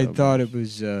 I So thought much. it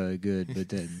was good, but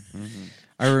then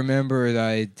I remember that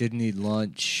I didn't eat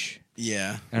lunch,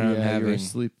 Yeah. and yeah, you were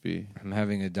sleepy. I'm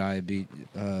having a diabetic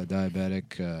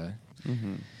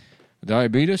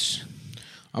diabetes.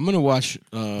 I'm going to watch...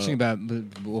 I was thinking about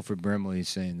Wilford Brimley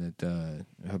saying that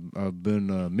I've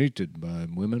been meted by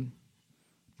women.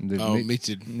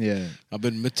 meted. Yeah. I've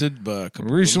been meted by a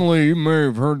couple Recently, you may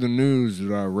have heard the news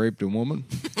that I raped a woman,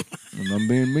 and I'm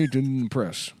being meted in the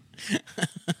press.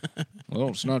 Well,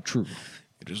 it's not true.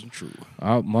 It isn't true.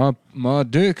 My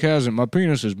dick hasn't. My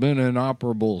penis has been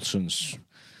inoperable since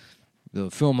the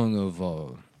filming of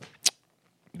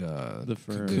The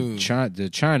firm. the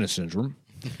China Syndrome,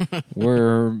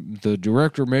 where the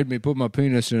director made me put my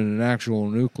penis in an actual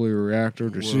nuclear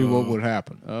reactor to see what Whoa. would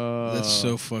happen. That's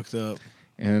so fucked up.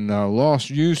 And I lost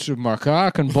use of my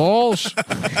cock and balls.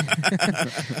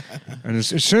 And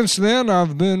since then,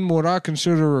 I've been what I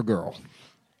consider a girl.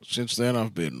 Since then,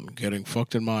 I've been getting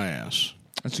fucked in my ass.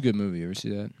 That's a good movie. You ever see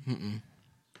that? Mm-mm.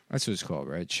 That's what it's called,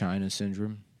 right? China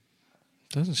Syndrome.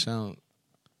 Doesn't sound...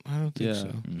 I don't think Yeah,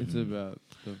 so. it's about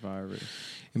the virus.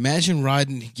 Imagine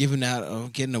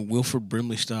getting a Wilford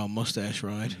Brimley style mustache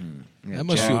ride. Yeah, That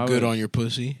must Jack- feel good on your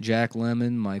pussy. Jack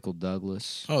Lemmon, Michael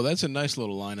Douglas. Oh, that's a nice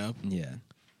little lineup. Yeah.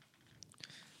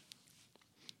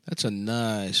 That's a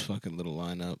nice fucking little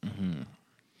lineup.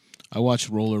 I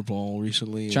watched Rollerball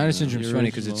recently. China and, Syndrome's the funny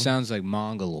because it original. sounds like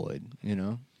Mongoloid, you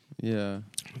know? Yeah.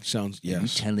 sounds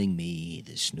yes. telling me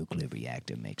this nuclear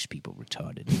reactor makes people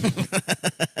retarded?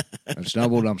 That's not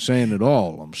what I'm saying at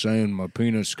all. I'm saying my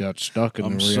penis got stuck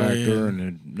in the reactor,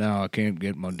 and now I can't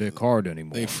get my dick hard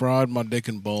anymore. They fried my dick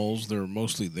and balls. They're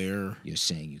mostly there. You're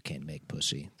saying you can't make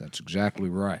pussy. That's exactly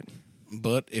right.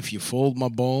 But if you fold my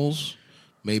balls,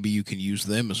 maybe you can use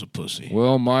them as a pussy.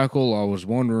 Well, Michael, I was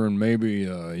wondering maybe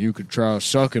you could try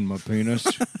sucking my penis.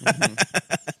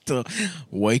 To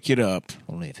wake it up.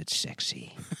 Only if it's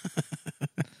sexy.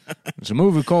 It's a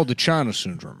movie called The China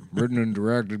Syndrome, written and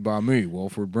directed by me,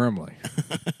 Wilford Brimley.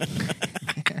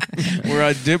 Where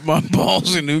I dip my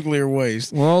balls in nuclear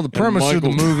waste. Well, the premise of the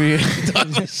movie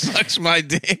sucks my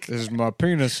dick. is my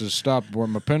penis has stopped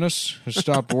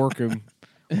working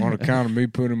on account of me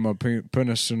putting my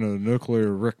penis in a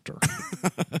nuclear reactor.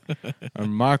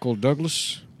 And Michael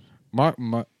Douglas has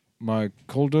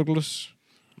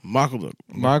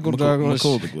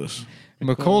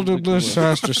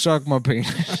to suck my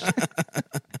penis.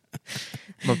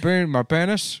 My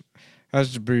penis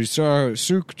has to be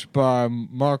sucked by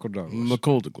Michael Douglas.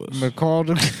 McCall Douglas.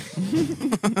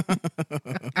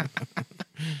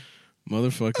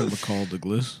 Motherfucking McCall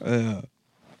Douglas.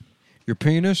 Your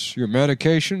penis, your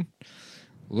medication,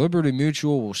 Liberty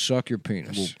Mutual will suck your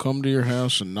penis. We'll come to your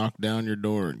house and knock down your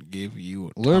door and give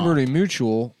you a Liberty top.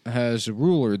 Mutual has a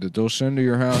ruler that they'll send to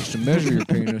your house to measure your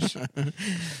penis. And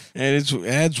it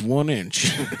adds 1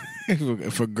 inch.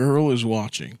 If a girl is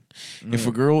watching. If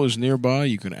a girl is nearby,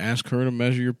 you can ask her to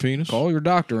measure your penis. Call your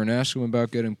doctor and ask him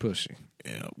about getting pussy.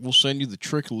 Yeah, we'll send you the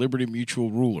Trick Liberty Mutual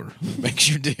ruler. Makes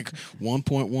your dick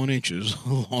 1.1 inches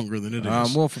longer than it is.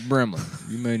 I'm Wilford Brimley.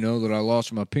 You may know that I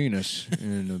lost my penis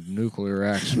in a nuclear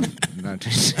accident in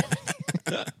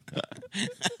 1970.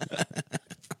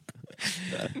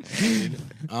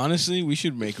 Honestly, we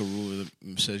should make a ruler that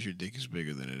says your dick is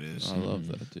bigger than it is. I love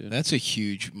that, dude. That's a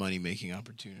huge money-making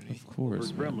opportunity. Of course.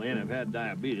 Wilford Brimley, and I've had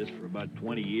diabetes for about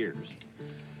 20 years.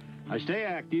 I stay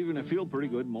active and I feel pretty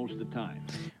good most of the time.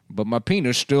 But my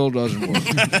penis still doesn't work.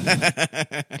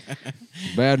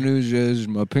 Bad news is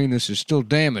my penis is still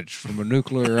damaged from a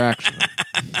nuclear accident.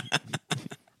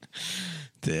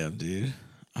 Damn, dude.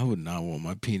 I would not want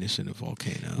my penis in a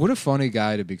volcano. What a funny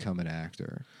guy to become an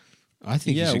actor. I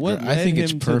think Yeah, he's what I think led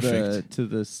it's him perfect. to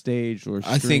the stage or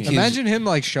I think screen? Imagine him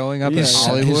like showing up in his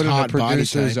Hollywood in the hot body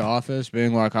producer's type. office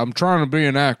being like, I'm trying to be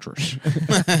an actress.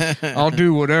 I'll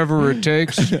do whatever it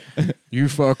takes. You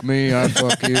fuck me, I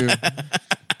fuck you.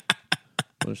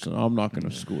 Listen, I'm not going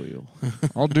to school you.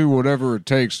 I'll do whatever it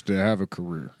takes to have a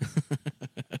career.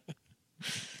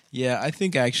 Yeah, I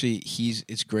think actually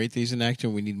it's great that he's an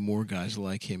actor. We need more guys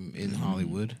like him in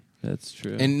Hollywood. That's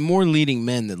true. And more leading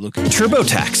men that look at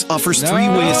TurboTax offers 3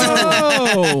 ways.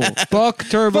 Oh, fuck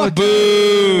TurboTax.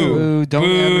 Boo. Don't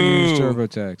ever use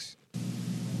TurboTax.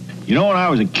 You know, when I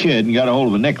was a kid and got a hold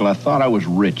of a nickel, I thought I was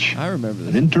rich. I remember I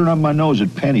this. didn't turn up my nose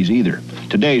at pennies either.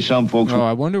 Today, some folks... Oh,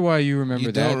 I wonder why you remember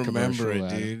you that don't remember commercial,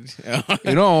 it, Adam. dude.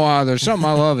 You know, there's something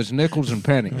I love. It's nickels and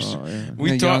pennies. Oh, yeah.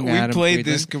 we young Adam played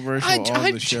Friedland. this commercial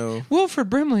on the show.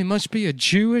 Wilford Brimley must be a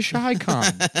Jewish icon.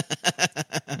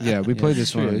 Yeah, we played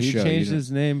this one on the He show. changed You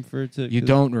his name for it to... You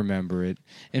don't remember it.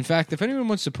 In fact, if anyone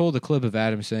wants to pull the clip of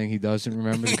Adam saying he doesn't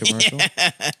remember the commercial,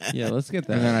 Yeah, let's get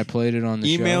that. and then I played it on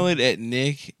the Email show. it at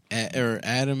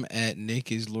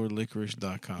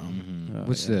Adam@nickislordlicorice.com.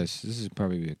 What's this? This is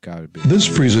probably gotta be. This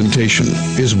presentation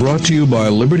is brought to you by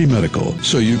Liberty Medical,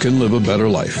 so you can live a better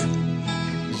life.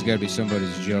 This has got to be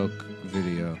somebody's joke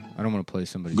video. I don't want to play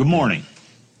somebody's. Good morning.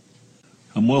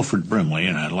 I'm Wilford Brimley,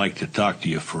 and I'd like to talk to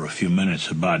you for a few minutes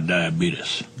about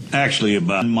diabetes. Actually,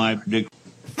 about my dick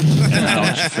and how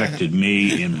it's affected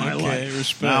me in my life.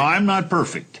 Respect. Now, I'm not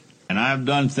perfect, and I've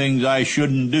done things I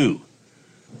shouldn't do.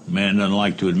 Man doesn't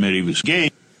like to admit he was gay,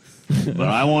 but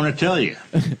I want to tell you,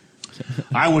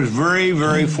 I was very,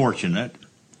 very fortunate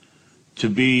to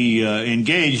be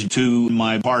engaged to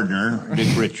my partner,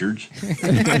 Dick Richards. Okay,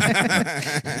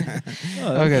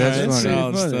 that's funny.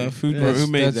 Solid funny. stuff. Who Yeah.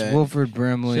 made That's that? Wilford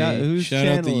Brimley. Shout out the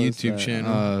channel is YouTube that?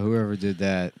 channel. Whoever did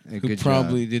that. Who Good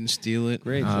probably job. didn't steal it.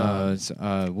 Great job. It's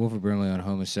Wilford Brimley on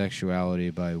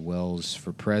homosexuality by Wells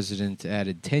for President,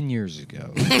 added 10 years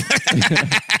ago.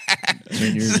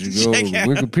 10 years ago,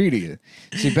 Wikipedia.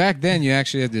 See, back then you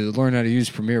actually had to learn how to use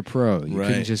Premiere Pro. You couldn't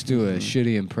Right. just do a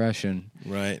shitty impression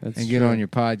Right. That's and get true. on your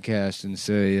podcast and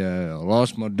say, I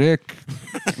lost my dick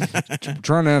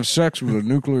trying to have sex with a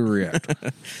nuclear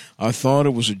reactor. I thought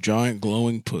it was a giant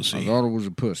glowing I pussy. thought it was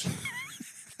a pussy.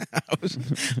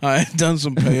 I had done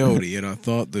some peyote, and I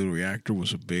thought the reactor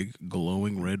was a big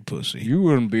glowing red pussy. You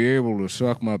wouldn't be able to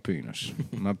suck my penis.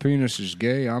 My penis is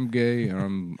gay, I'm gay, and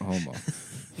I'm homo.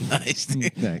 Nice,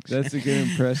 dude. Thanks. That's a good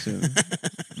impression.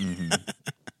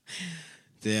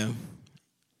 Damn.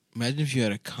 Imagine if you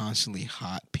had a constantly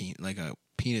hot penis, like a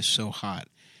penis so hot,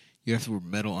 you'd have to wear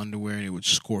metal underwear and it would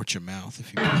scorch your mouth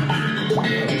if you.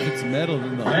 If it's metal,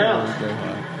 then the underwear would go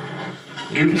hot.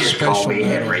 Special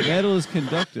metal. Metal is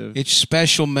conductive. It's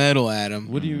special metal,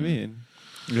 Adam. What do you mean?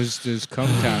 There's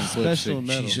Cumtown clips. Special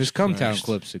metal. There's Cumtown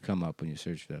clips that come up when you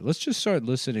search for that. Let's just start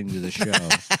listening to the show.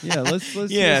 Yeah, let's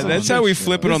Yeah, that's how we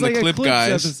flip it on the like clip, a Clips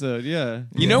guys. episode, yeah.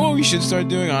 You know what we should start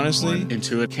doing, honestly?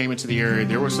 Into it, came into the area.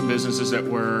 There were some businesses that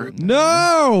were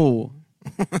No!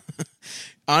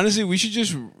 Honestly, we should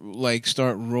just like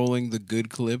start rolling the good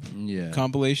clip Yeah.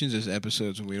 compilations as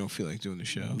episodes when we don't feel like doing the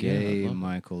show. Gay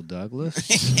Michael Douglas.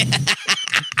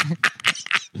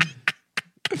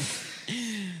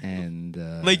 And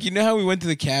Like, you know how we went to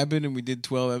the cabin and we did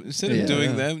 12 instead of Yeah.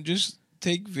 doing them, just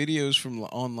take videos from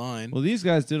online. Well, these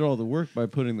guys did all the work by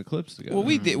putting the clips together. Well,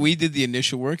 we did the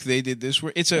initial work. They did this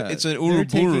work. It's Yeah, an they're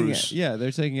Ouroboros. taking- Yeah,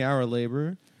 they're taking our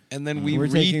labor. And then we We're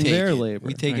taking retake their it. labor.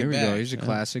 We take here it we back. go. Here's a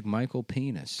classic Michael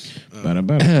Penis.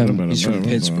 He's from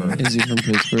Pittsburgh. Is he from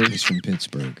Pittsburgh? He's from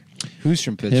Pittsburgh. Who's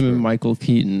from Pittsburgh? Him and Michael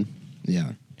Keaton.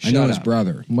 Yeah. I Shut know his up.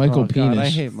 brother. Michael Oh, God, Penis. I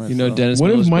hate myself. You know Dennis.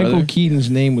 What if Michael Keaton's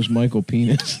name was Michael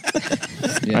Penis?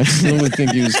 I still would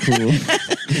think he was cool.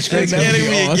 It's getting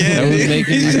me again. That would make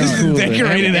it even cooler.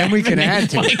 Decorated and we can add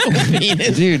to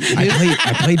it. Dude, I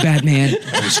played Batman.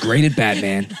 I was great at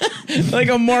Batman. Like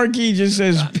a marquee just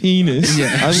says penis.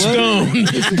 Yeah. I Stone.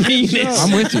 Penis.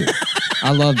 I'm with you.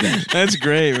 I love that. That's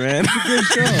great, man.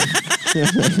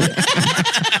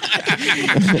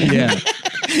 Yeah.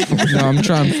 No,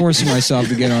 I'm forcing myself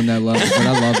to get on that level, but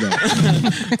I love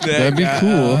that. That'd be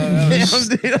cool.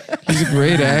 He's a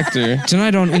great actor.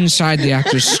 Tonight on Inside the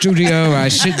Actors Studio, I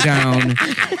sit down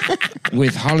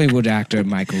with Hollywood actor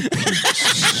Michael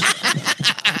Penis.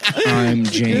 I'm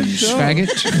James Faggot.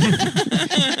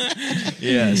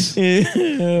 Yes.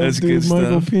 That's good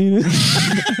Michael stuff. Penis.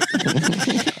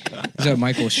 Is that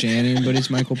Michael Shannon, but it's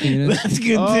Michael Penis? That's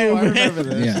good too, I man. remember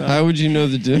this. Yeah. How would you know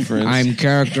the difference? I'm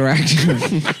character actor.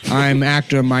 I'm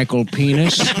actor Michael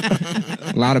Penis.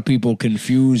 A lot of people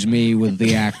confuse me with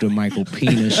the actor Michael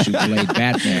Penis who played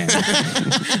Batman.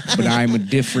 But I'm a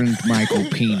different Michael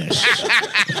Penis.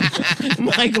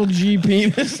 Michael G.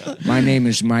 Penis. My name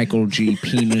is Michael G.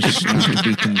 Penis, not to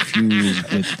be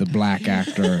confused with the black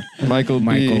actor Michael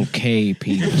K.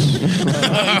 Penis.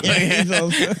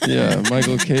 Yeah,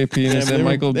 Michael K. Penis and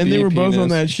Michael B. And they were both Penis. on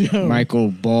that show. Michael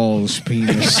Balls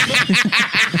Penis.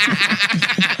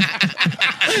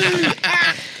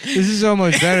 This is so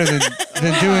much better than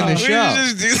doing the We show.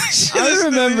 just do this. I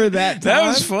remember that time. That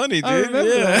was funny, dude. I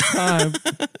remember Yeah. that time.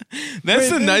 That's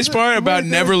the nice part about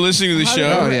never listening to the How show.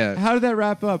 did that- Oh, yeah. How did that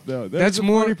wrap up, though? That's the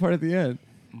more- funny part at the end.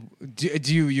 Do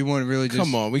you want to really just...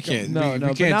 Come on, we can't. No, we no,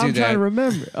 but can't now do I'm trying that. to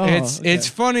remember. Oh, it's okay.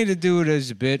 funny to do it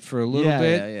as a bit for a little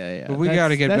bit, Yeah. but we got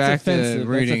to get That's back offensive. to That's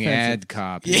reading offensive. ad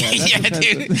copy. Yeah, that's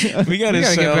dude. offensive. We gotta We got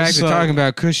to get sell back to some. talking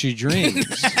about cushy dreams.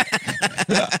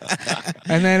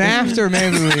 And then after,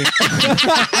 maybe we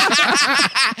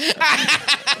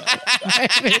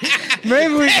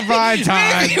can find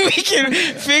time. Maybe we can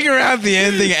figure out the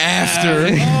ending after.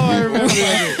 Oh, I remember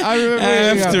that. I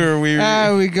remember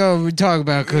After We talk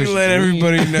about we cushy let dreams.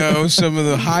 everybody know some of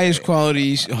the highest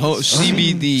quality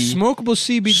CBD, Smokable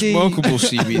CBD. smokable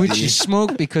CBD, Which you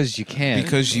smoke because you can.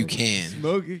 because you can.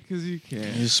 Smoke it because you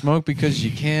can. You smoke because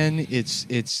you can.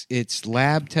 It's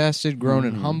lab tested, grown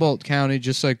in Humboldt County,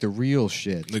 just like the real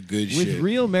shit. The good With shit.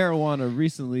 real marijuana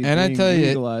recently And I being tell you-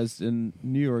 legalized in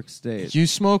New York State. You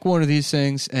smoke one of these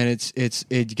things, and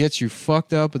it gets you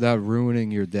fucked up without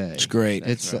ruining your day. It's great.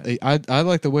 I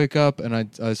like to wake up and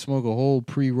I smoke a whole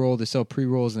pre-roll. They sell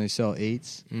pre-rolls and they sell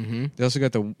 8s. Mm-hmm. They also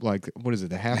got the what is it?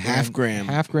 The half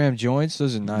gram joints.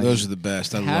 Those are nice. Those are the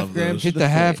best. I Half love gram those. Hit the the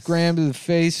half face. gram to the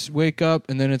face, wake up,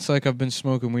 and then it's like I've been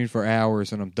smoking weed for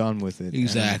hours and I'm done with it.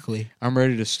 Exactly. And I'm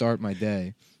ready to start my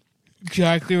day.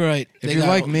 Exactly right. If you're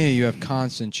like me, you have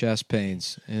constant chest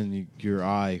pains and your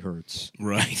eye hurts.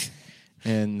 Right.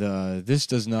 And this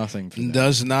does nothing for that.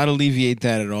 Does not alleviate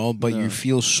that at all, but No. you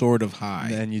feel sort of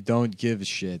high. And you don't give a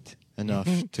shit enough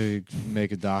to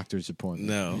make a doctor's appointment.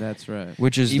 No. That's right.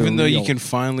 Which is Even the though you real- can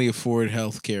finally afford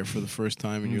health care for the first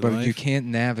time in your but life. you can't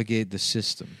navigate the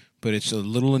system. But it's a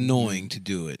little annoying to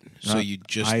do it. So you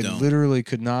just I don't. literally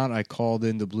could not. I called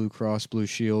into Blue Cross Blue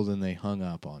Shield and they hung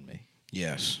up on me.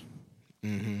 Yes.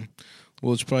 Mm-hmm.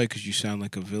 Well, it's probably because you sound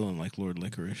like a villain like Lord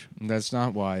Licorice. And that's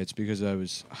not why. It's because I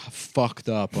was fucked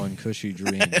up on cushy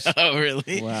dreams. Oh,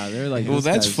 really? Wow, they're like. Well,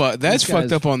 that's that's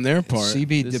fucked up on their part.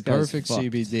 CBD, This the guy's perfect fucked.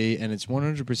 CBD, and it's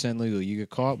 100% legal. You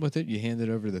get caught with it, you hand it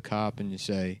over to the cop, and you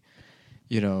say,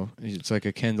 it's like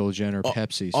a Kendall Jenner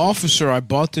Pepsi. Officer, I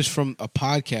bought this from a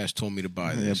podcast. Told me to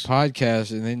buy this.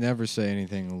 Podcast, and they never say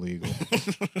anything illegal.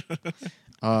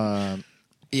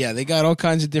 Yeah, they got all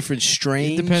kinds of different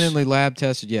strains. Independently lab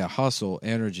tested. Yeah, hustle,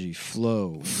 energy,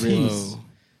 flow, Riz,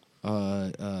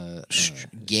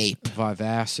 gape,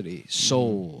 vivacity,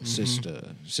 soul, sister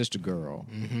girl,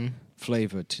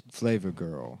 flavor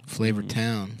girl, Flavor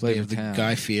Town. They have the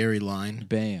Guy Fieri line.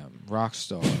 Bam,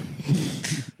 Rockstar.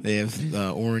 They have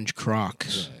Orange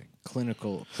Crocs. Yeah.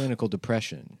 Clinical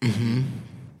depression.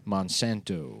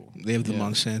 Monsanto. They have the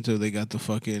Monsanto. They got the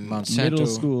fucking Monsanto. Middle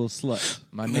school slut.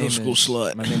 My Middle school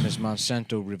slut. My name is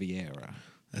Monsanto Riviera.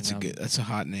 That's a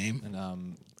hot name. And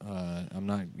I'm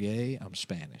not gay. I'm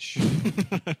Spanish.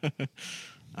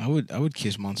 I would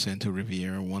kiss Monsanto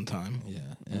Riviera one time. Yeah.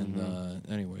 And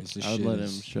anyways, this I would shit let him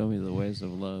is, show me the ways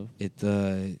of love.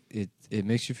 It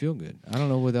makes you feel good. I don't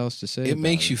know what else to say. It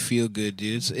makes you feel good,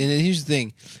 dude. And here's the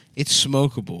thing: it's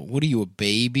smokable. What are you, a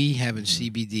baby having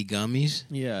CBD gummies?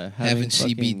 Yeah, having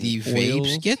CBD vapes.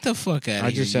 oils. Get the fuck out of here!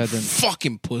 I just had them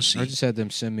fucking pussy. I just had them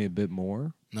send me a bit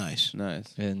more. Nice.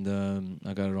 And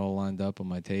I got it all lined up on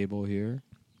my table here.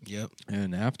 Yep.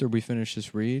 And after we finish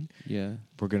this read,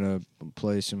 we're gonna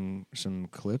play some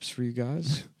clips for you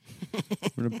guys.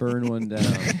 We're gonna burn one down.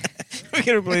 We're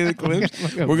gonna play the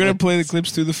clips. We're gonna play the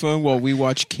clips through the phone while we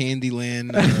watch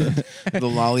Candyland, the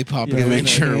Lollipop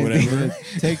Adventure, or whatever.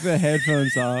 Take the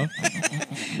headphones off.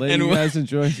 Let you guys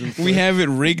enjoy some clips. We have it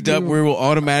rigged up where we'll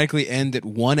automatically end at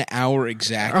 1 hour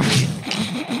exactly.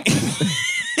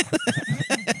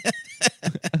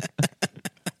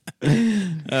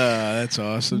 That's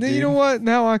awesome. Then dude. you know what?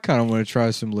 Now I kind of want to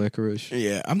try some licorice.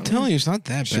 Yeah, I'm telling you, it's not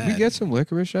that Should bad. we get some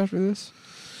licorice after this?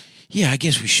 Yeah, I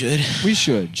guess we should. We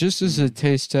should. Just as a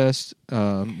taste test,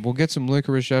 we'll get some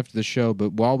licorice after the show,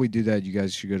 but while we do that, you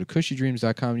guys should go to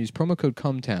cushydreams.com and use promo code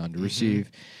CUMTOWN to receive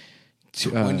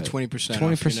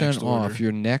 20% off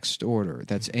your next order.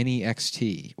 That's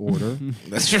NEXT order.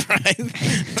 That's right.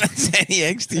 That's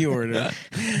NEXT order.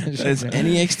 That's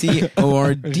NEXT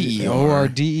ORDER.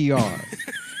 ORDER.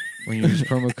 When you use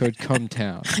promo code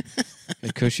CUMTOWN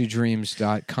at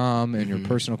cushydreams.com and your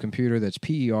personal computer, that's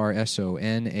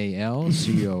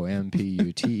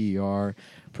PERSONALCOMPUTER,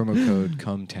 promo code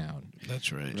CUMTOWN.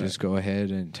 That's right. Just go ahead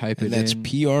and type it that's in.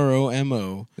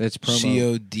 PROMO. That's promo.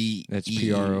 CODE. That's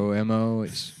PROMO.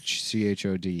 It's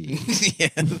CHODE. Yeah.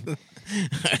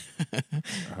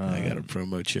 I got a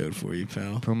promo code for you,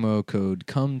 pal. Promo code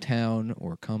CUMTOWN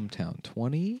or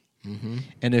CUMTOWN20.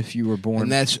 And if you were born...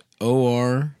 And that's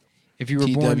OR... If you were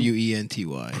born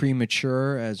TWENTY.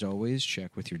 premature, as always,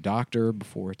 check with your doctor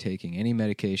before taking any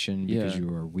medication because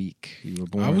you are weak. You were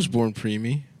born. I was born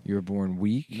preemie. You were born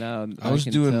weak. No, I was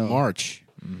due in March.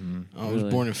 I was Really?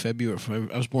 born in February.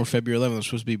 I was born February 11th. I was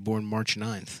supposed to be born March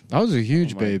 9th. I was a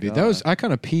huge baby. God. That was. I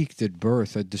kind of peaked at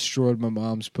birth. I destroyed my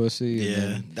mom's pussy. And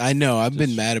then, I know. I've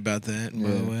been mad about that, by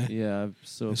the way. Yeah, I'm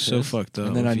so It's so pissed. fucked up.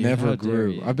 and then I How never dare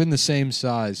grew. you. I've been the same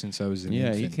size since I was an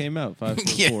Yeah, he infant. came out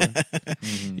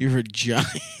 5'4". You're a giant.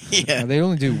 Yeah. They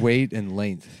only do weight and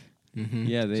length.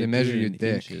 Yeah, They measure do it your in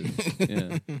dick. inches.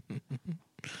 Yeah.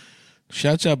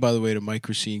 Shouts out, by the way, to Mike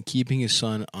Racine, keeping his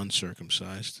son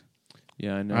uncircumcised.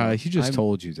 Yeah, I know. He just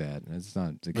told you that. That's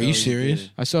not. The Are you serious?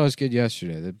 I saw his kid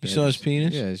yesterday. You saw his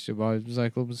penis? Yeah. So I was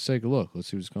like, let's take a look. Let's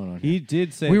see what's going on. He here.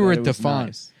 did say we that were it at was Defon.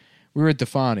 nice. We were at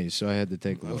Defani's, so I had to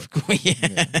take a look.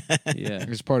 Yeah. Yeah.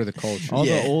 It's part of the culture. All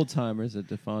Yeah. the old timers at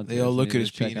Defonte. They all look at his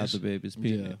check penis. out the baby's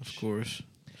penis. Yeah, of course.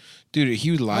 Dude,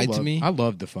 he lied to me. I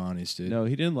love Defani's, dude. No,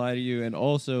 he didn't lie to you. And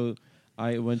also,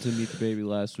 I went to meet the baby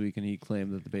last week, and he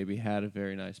claimed that the baby had a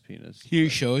very nice penis. Here,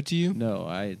 show it to you? No,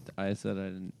 I said I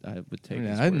didn't. I would take. Yeah,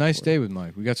 his I had a word nice for day it. with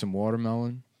Mike. We got some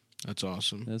watermelon. That's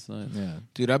awesome. That's nice. Yeah.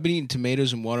 Dude, I've been eating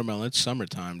tomatoes and watermelon. It's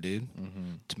summertime, dude.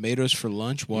 Tomatoes for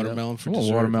lunch, watermelon for I want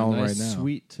dessert. watermelon Nice right now.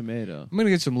 sweet tomato. I'm gonna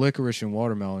get some licorice and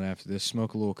watermelon after this.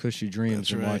 Smoke a little Cushy Dreams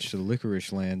That's and right. watch the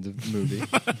Licorice Land movie.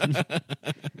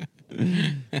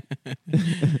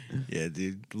 Yeah,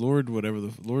 dude. Lord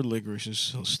Licorice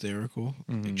is hysterical.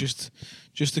 Just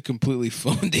a completely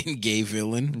phoned in gay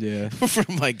villain. Yeah.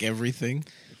 From like everything.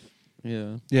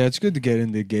 Yeah. Yeah, it's good to get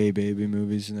into gay baby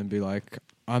movies and then be like,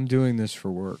 I'm doing this for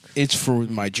work. It's for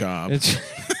my job. It's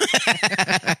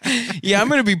Yeah, I'm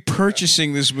going to be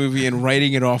purchasing this movie and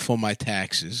writing it off on my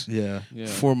taxes. yeah. Yeah.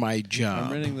 For my job.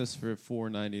 I'm renting this for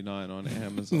 $4.99 on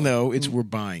Amazon. No, it's we're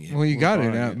buying it. Well, you got it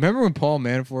buying now. it. Remember when Paul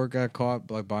Manafort got caught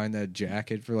like buying that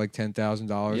jacket for like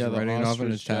 $10,000 Yeah, and the writing it off on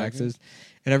his ostrich jacket. taxes?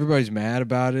 and everybody's mad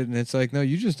about it, and it's like, no,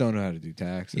 you just don't know how to do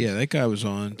taxes. Yeah, that guy was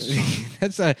on.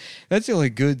 That's the only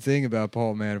good thing about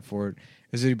Paul Manafort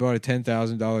is that he bought a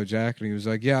 $10,000 jacket, and he was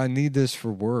like, yeah, I need this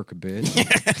for work,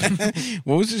 bitch.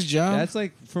 What was his job? That's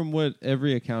like from what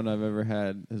every account I've ever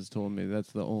had has told me.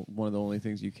 That's one of the only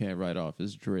things you can't write off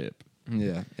is drip.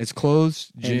 Yeah, it's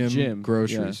clothes, gym,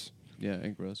 groceries. Yeah,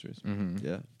 and groceries. Mm-hmm.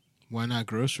 Yeah. Why not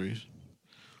groceries?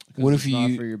 What if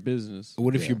not for your business?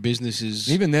 What if your business is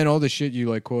even then all the shit you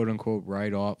like quote unquote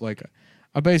write off? Like,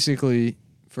 I basically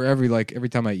for every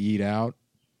time I eat out,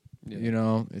 you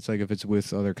know, it's like if it's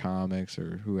with other comics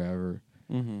or whoever,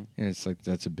 and it's like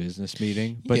that's a business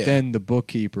meeting. But then the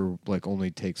bookkeeper like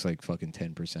only takes like fucking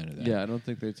 10% of that. Yeah, I don't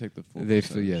think they take the full. They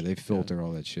filter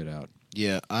all that shit out.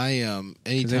 Yeah, anytime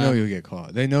they know you'll get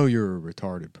caught. They know you're a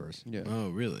retarded person. Yeah. Oh,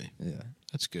 really? Yeah.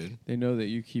 That's good. They know that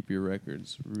you keep your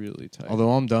records really tight.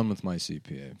 Although I'm done with my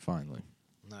CPA, finally.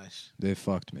 Nice. They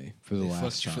fucked me for the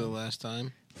last time. For the last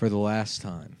time? For the last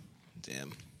time.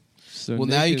 Damn. So well,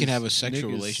 Nick now you can is- have a sexual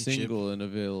Nick is relationship. single and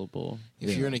available.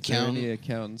 If you're an Is there accountant, any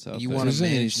accountants out you there? want to There's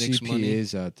any manage Nick's money.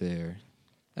 CPAs out there.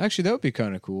 Actually, that would be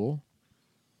kind of cool.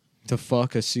 To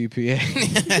fuck a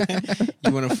CPA.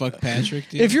 You want to fuck Patrick,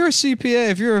 dude? If you're a CPA,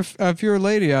 if you're a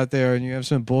lady out there and you have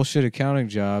some bullshit accounting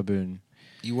job and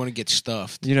you want to get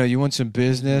stuffed, you know, you want some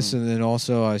business and then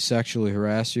also I sexually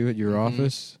harass you at your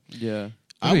office. Yeah.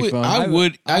 I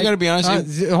gotta be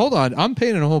honest. Hold on, I'm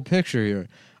painting a whole picture here.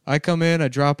 I come in, I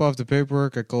drop off the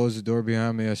paperwork, I close the door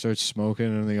behind me, I start smoking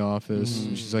in the office.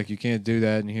 And she's like, "You can't do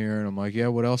that in here," and I'm like, "Yeah,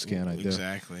 what else can I do?"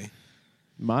 Exactly.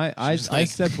 I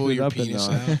stepped pull it your up a penis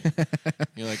notch. out.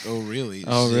 You're like, oh really?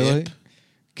 Oh, really? Zip.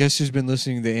 Guess who's been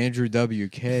listening to Andrew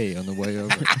WK on the way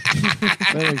over?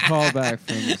 Better call back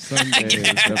from Sunday's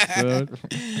episode.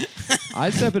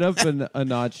 I'd step it up a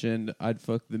notch and I'd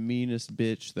fuck the meanest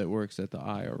bitch that works at the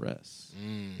IRS.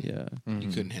 Yeah. You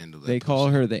couldn't handle that. They call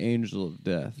pussy. her the angel of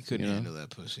death. You couldn't know? handle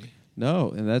that pussy. No,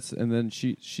 and then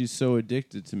she's so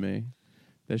addicted to me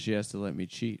that she has to let me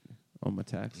cheat on my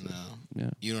taxes. No. Yeah.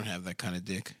 You don't have that kind of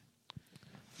dick.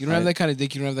 You don't have that kind of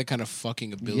dick. You don't have that kind of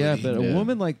fucking ability. Yeah, but a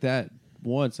woman like that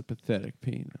wants a pathetic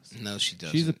penis. No, she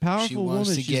doesn't. She's a powerful she wants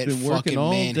woman. To She's get been working fucking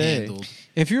all day. manhandled.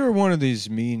 If you're one of these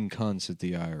mean cunts at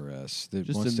the IRS that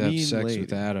Just wants a to have mean sex lady.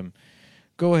 with Adam,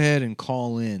 go ahead and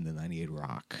call in the 98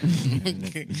 Rock.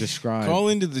 And describe. Call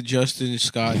into the Justin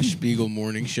Scott Spiegel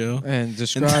morning show and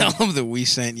describe. And tell them that we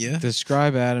sent you.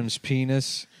 Describe Adam's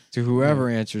penis to whoever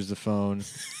answers the phone,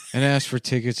 and ask for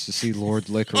tickets to see Lord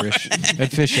Licorice at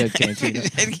Fishhead Cantina.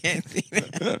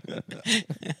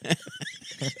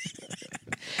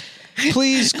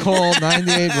 Please call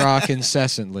 98 Rock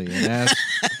incessantly and ask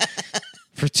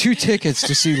for 2 tickets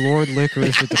to see Lord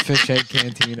Licorice at the Fishhead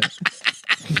Cantina.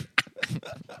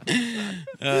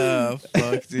 Oh,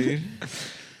 fuck, dude.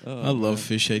 I love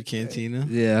Fishhead Cantina.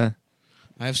 Yeah.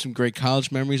 I have some great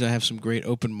college memories. I have some great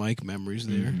open mic memories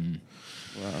there.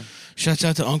 Wow. Shouts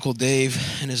out to Uncle Dave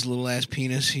and his little ass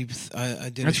penis. I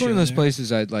did. That's a one of show those there.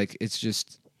 places I'd like. It's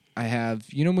just I have.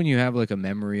 You know when you have like a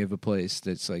memory of a place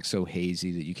that's like so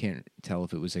hazy that you can't tell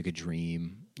if it was like a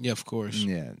dream. Yeah, of course.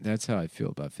 Yeah, that's how I feel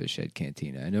about Fishhead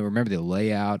Cantina. I know. Remember the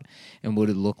layout and what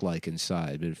it looked like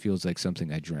inside, but it feels like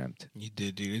something I dreamt. You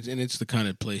did, dude. And it's the kind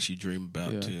of place you dream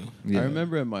about too. Yeah. I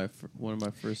remember at one of my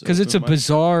first Because it's a open mics-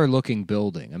 bizarre looking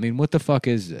building. I mean, what the fuck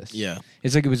is this? Yeah.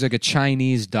 It's like it was like a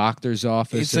Chinese doctor's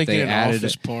office. It's that like they in an added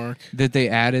office park. That they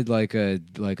added like a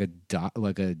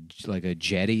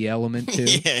jetty element to.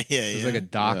 Yeah. It was like a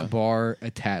dock bar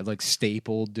like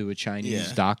stapled to a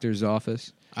Chinese doctor's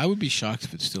office. I would be shocked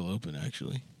if it's still open.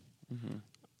 Actually,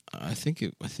 I think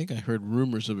I heard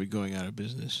rumors of it going out of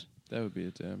business. That would be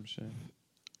a damn shame.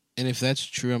 And if that's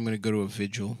true, I'm going to go to a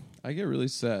vigil. I get really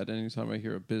sad anytime I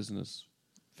hear a business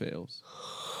fails.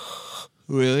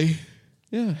 Really?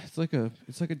 Yeah, it's like a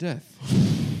death.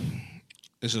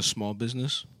 It's a small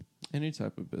business. Any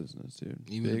type of business, dude.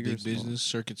 Even Big a or big small. business,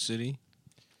 Circuit City.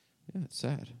 Yeah, it's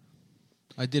sad.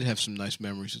 I did have some nice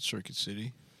memories at Circuit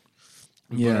City.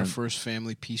 We Yeah. bought our first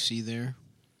family PC there.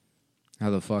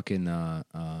 How the fucking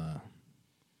I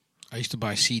used to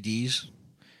buy CDs.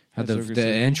 how the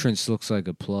entrance looks like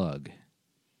a plug.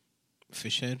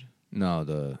 Fishhead? No,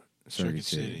 the Circuit Circuit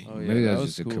City. City. Oh, yeah, Maybe that that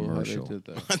was just a was cool how they commercial. did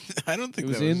that. I don't think It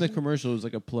was that in the commercial. It was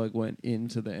like a plug went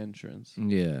into the entrance.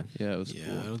 Yeah. Yeah, it was Yeah,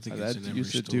 cool. I don't think that it's in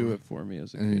used to every do store. it for me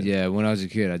as a And kid. yeah, when I was a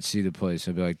kid, I'd see the place.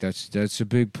 I'd be like, "That's a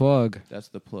big plug." That's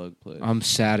the plug place. I'm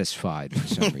satisfied for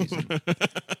some reason.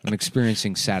 I'm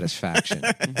experiencing satisfaction.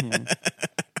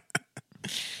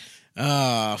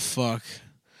 Ah, fuck.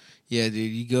 Yeah,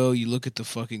 dude. You look at the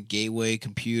fucking Gateway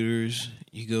computers.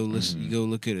 You go listen. You go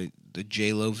look at the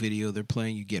J-Lo video they're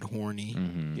playing. You get horny.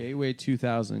 Gateway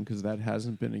 2000, because that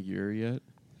hasn't been a year yet.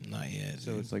 Not yet.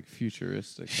 So it's like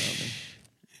futuristic sounding.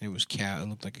 It was cow. It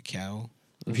looked like a cow.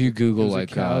 If you Google It was a like,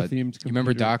 cow-themed you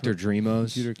remember computer Dr.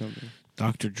 Dreamos? Computer company.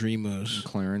 Dr. Dreamos.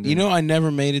 Clarendon. You know, I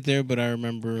never made it there, but I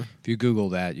remember. If you Google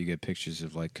that, you get pictures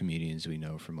of like comedians we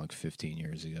know from like 15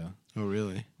 years ago. Oh,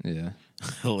 really? Yeah.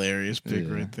 Hilarious pic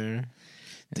Yeah. right there.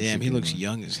 That's Damn, a he good looks one.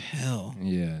 young as hell.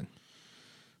 Yeah.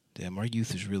 Damn, our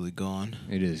youth is really gone.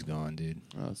 It is gone, dude.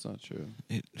 Oh, that's not true.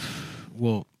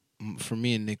 Well, for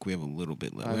me and Nick, we have a little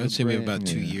bit left. I I have would a say we have brain. about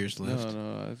 2 Yeah. years left.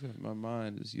 No, my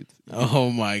mind is youth. Oh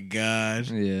my god!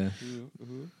 Yeah. Who?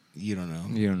 You don't know.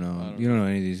 You don't know. You don't know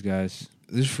any of these guys.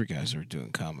 These are for guys that are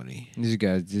doing comedy. These are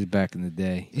guys just back in the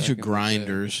day. These are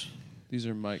grinders. These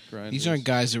are mic grinders. These aren't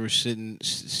guys that were sitting,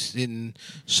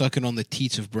 sucking on the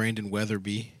teats of Brandon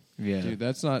Weatherby. Yeah. Dude,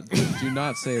 that's not. Do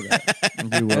not say that.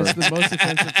 You were. That's the most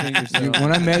offensive thing you're saying.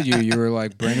 When I met you, you were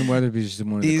like, Brandon Weatherby's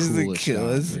one of the He's the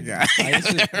coolest guy.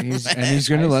 and he's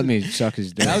going to let me suck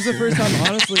his dick. That was the first time,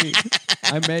 honestly,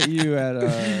 I met you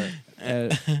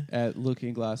at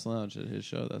Looking Glass Lounge at his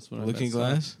show. That's when Looking I met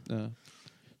Glass? Scott. Yeah.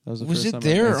 That was the Was first it time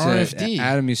there I or met RFD?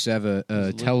 Adam used to have a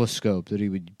Look- telescope that he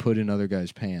would put in other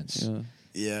guys' pants. Yeah.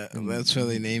 Yeah, that's how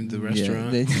they named the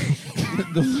restaurant. Yeah.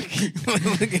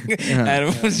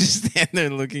 Adam was just standing there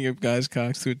looking at guys'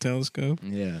 cocks through a telescope.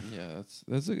 Yeah. Yeah,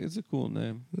 it's a cool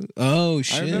name. Oh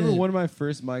shit! I remember one of my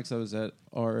first mics. I was at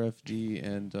RFD,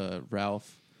 and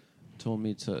Ralph told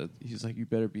me he's like, "You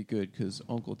better be good because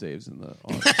Uncle Dave's in the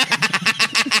audience."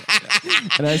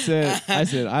 And I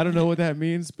said, I don't know what that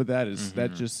means, but that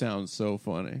just sounds so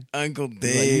funny. Uncle He's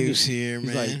Dave's like, here,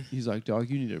 man. He's like, dog,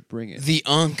 you need to bring it. The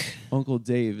Unk. Uncle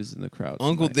Dave is in the crowd.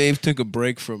 Uncle tonight." Dave took a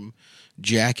break from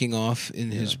jacking off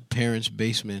in his parents'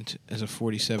 basement as a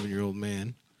 47-year-old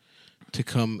man to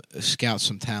come scout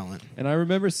some talent. And I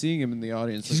remember seeing him in the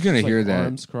audience. He's like, going to just, hear like, that.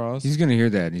 Arms crossed. He's going to hear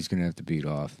that, and he's going to have to beat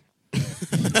off. It's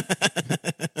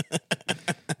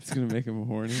going to make him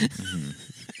horny.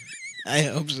 I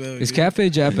hope so. Is dude. Cafe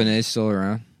Japonais still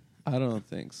around? I don't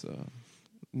think so.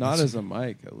 Not as a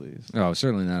mic, at least. Oh,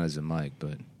 certainly not as a mic,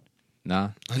 but nah.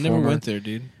 I never went there,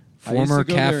 dude. I used Former to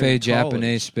go there Cafe in Japonais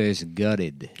college. space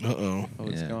gutted. Uh-oh. Oh,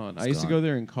 it's Yeah, gone. it's I used to gone. go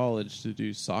there in college to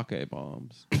do sake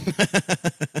bombs.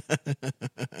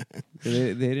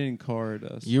 they didn't card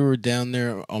us. You were down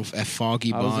there at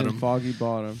Foggy I was Bottom. in Foggy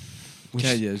Bottom. Which,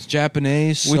 Yeah, it's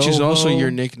Japanese, which is also Soho,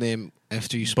 your nickname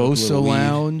after you smoked a Bosa little weed.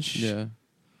 Lounge. Yeah.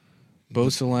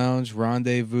 Bosa Lounge,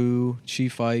 Rendezvous,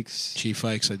 Chief Ike's. Chief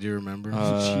Ike's, I do remember.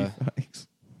 Chief Ike's.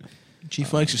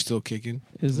 Chief Ike's is still kicking.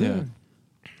 Is Yeah. there?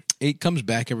 It comes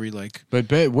back every like. But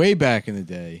way back in the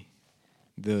day,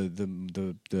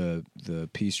 the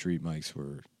P Street mics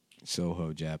were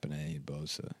Soho, Japanais, and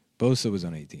Bosa. Bosa was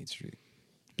on 18th Street.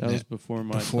 That was before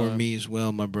my Before time. me as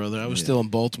well, my brother. I was Yeah. still in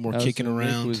Baltimore That was kicking when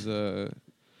Nick around. was a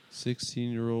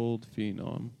 16-year-old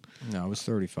phenom. No, I was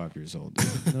 35 years old.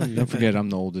 No, you Don't forget, I'm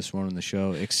the oldest one on the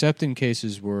show, except in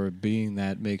cases where being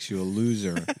that makes you a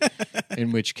loser,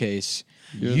 in which case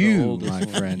You're the you, oldest my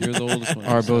one. friend, You're the oldest one.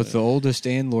 are both the oldest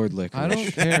and Lord Licorice. I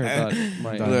don't care about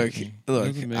my Look, age. look.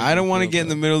 Doesn't make I don't me want to feel get in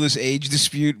the bad. middle of this age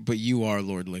dispute, but you are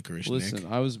Lord Licorice, Listen,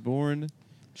 Nick. I was born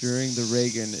during the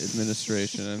Reagan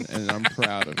administration, and I'm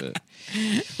proud of it.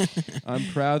 I'm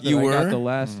proud that You I were? got the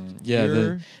last Yeah,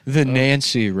 year. the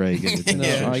Nancy Reagan.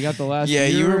 No, I got the last Yeah,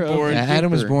 year you were of born- the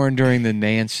Adam was Gipper. born during the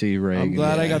Nancy Reagan. I'm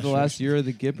glad I got the Yeah. last year of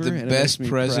the Gipper. The and best it makes me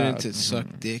president proud. to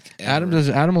suck dick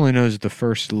ever. Adam only knows the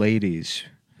first ladies.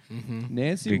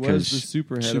 Nancy Because was the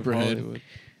superhead Superhead. of Hollywood.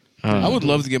 I would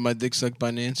love to get my dick sucked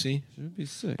by Nancy. Should be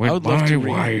sick. I would love to read-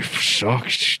 wife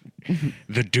sucked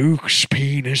the Duke's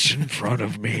penis in front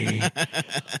of me,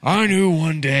 I knew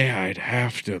one day I'd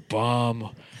have to bomb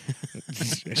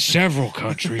several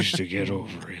countries to get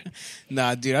over it.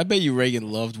 Nah, dude, I bet you Reagan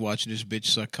loved watching this bitch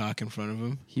suck cock in front of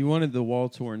him. He wanted the wall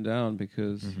torn down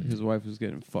because his wife was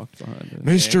getting fucked behind it.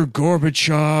 Mr.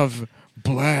 Gorbachev,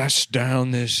 blast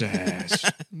down this ass.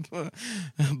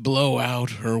 Blow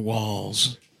out her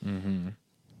walls. Mm-hmm.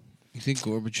 You think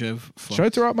Gorbachev fucked? Should I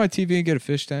throw out my TV and get a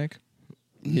fish tank?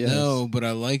 Yes. No, but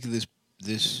I like these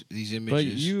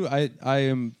images. But I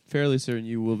am fairly certain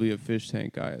you will be a fish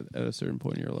tank guy at a certain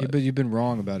point in your life. Yeah, but you've been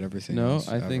wrong about everything. No, else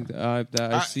I ever. think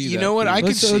that I see. You that know what? for I you.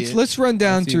 could see it. Let's run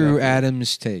down I see through that.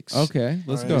 Adam's takes. Okay,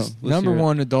 let's go. Let's Number hear it.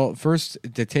 one, adult. First,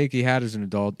 the take he had as an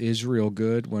adult is real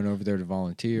good. Went over there to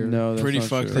volunteer. No, that's Pretty not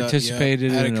fucked true. up.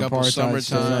 Participated Had in a an couple apartheid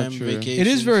summertime stuff. vacations. It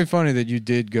is very funny that you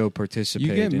did go participate.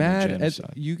 You get in mad a at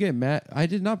genocide. you get mad. I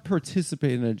did not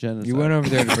participate in a genocide. You went over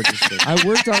there to participate. I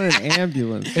worked on an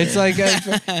ambulance. It's like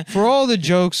for all the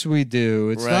jokes we do,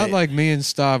 it's not Right. like me and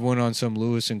Stav went on some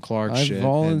Lewis and Clark I shit. and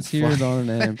volunteered fuck- on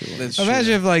an ambulance. That's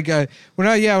Imagine if like when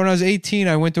I was 18,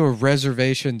 I went to a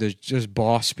reservation to just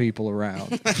boss people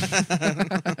around.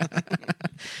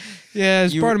 Yeah,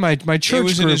 as You- part of my church It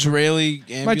was an group. Israeli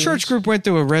My ambulance? church group went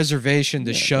to a reservation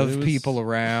to Yeah, but shove it was- people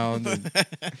around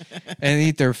and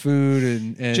eat their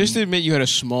food and Just to admit you had a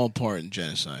small part in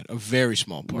genocide. A very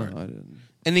small part. No, I didn't.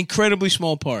 An incredibly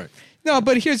small part. No,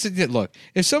 but here's the look.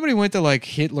 If somebody went to like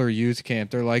Hitler youth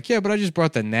camp, they're like, yeah, but I just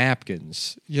brought the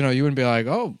napkins. You know, you wouldn't be like,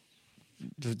 oh,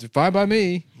 fine by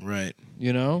me. Right.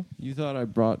 You know, You thought I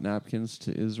brought napkins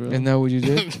to Israel? isn't that what you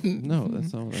did? No,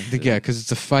 that's not what I did. Yeah, because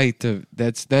it's a fight.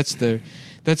 That's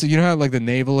you know how like the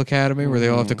Naval Academy where they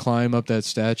all have to climb up that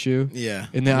statue. Yeah.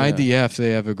 In the Yeah. IDF,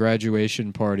 they have a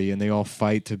graduation party and they all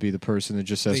fight to be the person that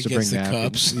just has That to bring gets the napkins.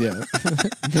 cups. Yeah,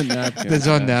 The napkin. that's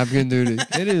on napkin duty.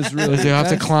 It is really. They have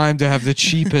to that's- climb to have the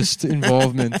cheapest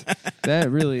involvement.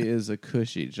 That really is a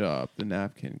cushy job, the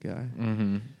napkin guy.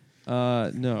 Mm-hmm.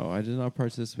 No, I did not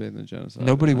participate in the genocide.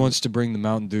 Nobody wants to bring the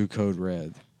Mountain Dew Code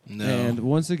Red. No. And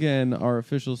once again, our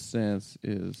official stance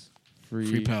is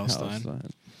free Palestine.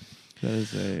 That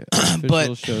is a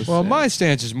official show. Well, stance. my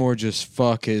stance is more just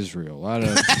fuck Israel. I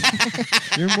don't.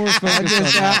 You're more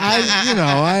focused on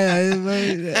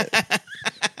that.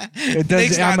 It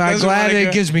Nick's does, I'm doesn't glad wanna it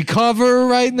go- gives me cover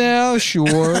right now.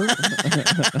 Sure.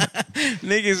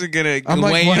 Nick isn't going to I'm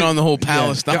like, weigh what- in on the whole Yeah.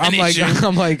 Palestine issue.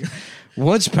 I'm like,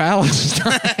 what's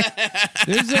Palestine?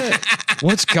 There's a.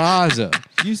 What's Gaza?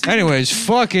 You see, Anyways,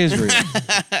 fuck Israel.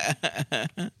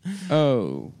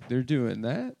 Oh, they're doing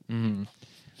that. Mhm.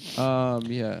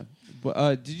 Yeah.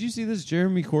 But did you see this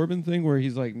Jeremy Corbyn thing where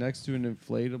he's like next to an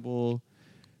inflatable,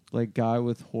 like guy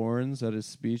with horns at his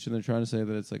speech, and they're trying to say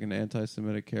that it's like an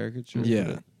anti-Semitic caricature? but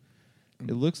Yeah.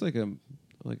 it looks like an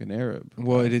Arab.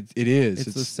 Well, it is.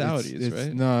 It's the Saudis,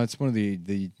 right? No, it's one of the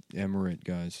Emirate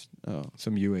guys. Oh,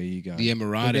 Some UAE guy. The but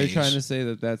Emiratis. they're trying to say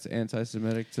that that's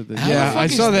anti-Semitic to the. How the Yeah, fuck I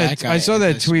is saw that that. guy I saw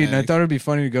that tweet, and I anti-Semitic? thought it'd be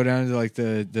funny to go down to like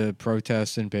the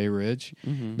protests in Bay Ridge,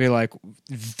 Mhm. be like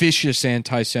vicious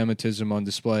anti-Semitism on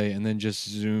display, and then just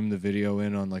zoom the video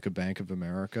in on like a Bank of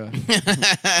America,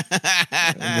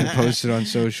 and then post it on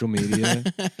social media.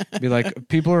 Be like,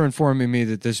 people are informing me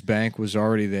that this bank was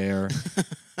already there,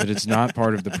 that it's not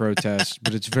part of the protest,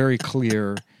 but it's very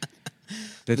clear.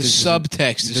 That The this is-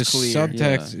 subtext is the clear.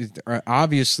 Subtext,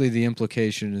 obviously, the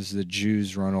implication is that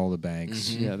Jews run all the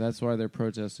banks. Yeah, that's why they're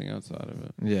protesting outside of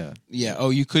it. Yeah. Yeah. Oh,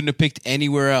 you couldn't have picked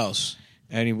anywhere else.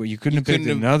 Anyway, you couldn't have picked couldn't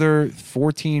have- another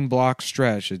 14-block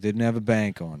stretch that didn't have a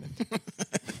bank on it.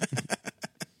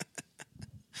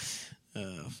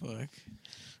 Oh, fuck.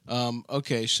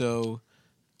 Okay, so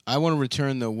I want to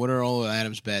return the what are all of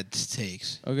Adam's bad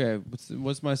takes? Okay,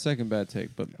 what's my second bad take?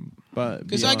 But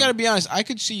Because I got to be honest, I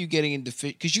could see you getting into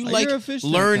fish because you You're like a fish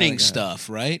tank learning kinda guy. stuff,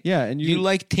 right? Yeah, and you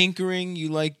like tinkering. You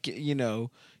like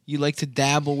you like to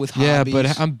dabble with Yeah, hobbies.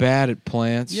 but I'm bad at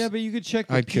plants. Yeah, but you could check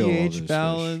the I'd kill all those pH fish.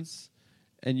 balance,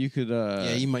 and you could.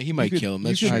 Yeah, he might kill him.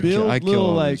 That's you true. could build I'd kill little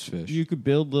all like those fish. you could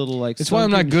build little like. That's why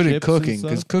I'm not sunken good at ships and cooking,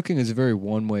 because stuff. cooking is a very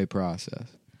one-way process.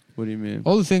 What do you mean?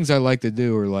 All the things I like to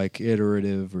do are like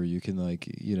iterative, or you can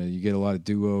you get a lot of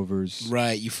do-overs.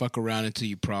 Right, you fuck around until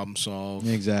you problem solve.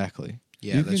 Exactly.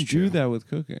 Yeah, you that's can true. do that with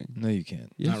cooking. No, you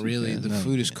can't. Yes, Not you really. can. The No,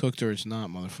 food you is can't. cooked or it's not,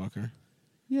 motherfucker.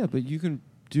 Yeah, but you can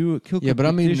do it. Cook. Yeah, but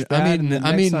I'm eating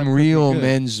I'm eating men. real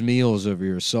men's meals over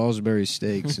here, Salisbury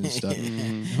steaks and stuff.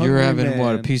 Mm-hmm. You're having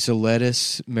what, a piece of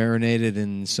lettuce marinated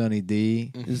in Sunny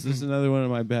D? Is this another one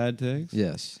of my bad takes?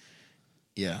 Yes.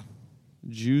 Yeah.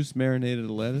 Juice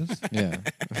marinated lettuce. Yeah.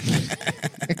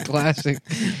 Classic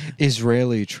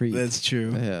Israeli treat. That's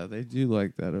true. Yeah, they do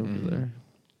like that over there.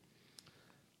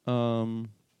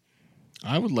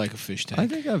 I would like a fish tank. I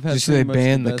think I've had. Just they pretty much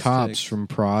banned the best cops takes. from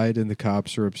Pride, and the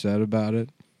cops are upset about it.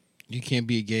 You can't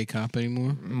be a gay cop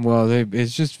anymore. Well,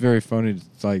 it's just very funny.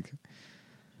 It's like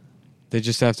they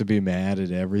just have to be mad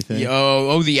at everything. Yeah,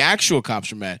 oh, the actual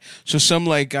cops are mad. So some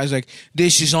guys like,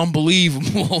 this is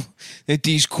unbelievable that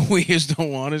these queers don't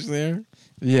want us there.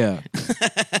 Yeah.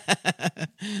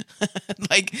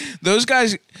 Like those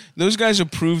guys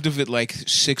approved of it like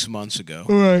 6 months ago.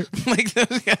 Right. Like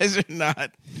those guys are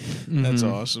not. That's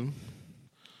awesome.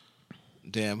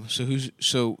 Damn.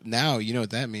 So now you know what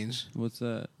that means. What's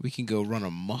that? We can go run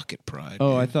amok at Pride.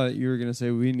 Oh, dude. I thought you were gonna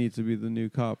say we need to be the new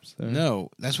cops there. No,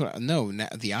 that's what. No,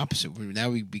 the opposite. Now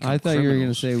we become. I thought you were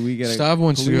gonna criminals. say we get a Stav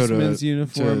wants to go to policeman's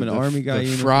uniform, to an the, army guy the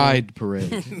uniform. fried parade.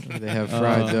 They have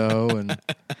fried dough, and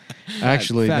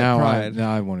actually fat now pride.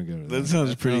 I want to go to that. That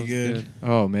sounds pretty sounds good. good.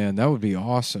 Oh man, that would be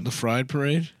awesome. The fried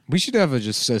parade. We should have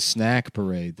just a snack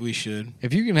parade. We should.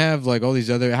 If you can have like all these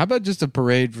other, how about just a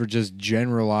parade for just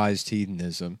generalized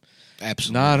hedonism?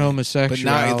 Absolutely. Not homosexuality.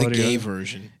 But not the gay or-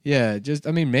 version. Yeah, just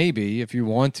I mean maybe if you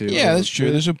want to. Yeah, Or that's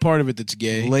true. There's a part of it that's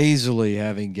gay. lazily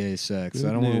having gay sex. Good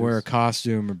I don't want to wear a news.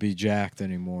 costume or be jacked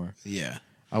anymore. Yeah.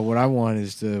 What I want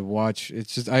is to watch.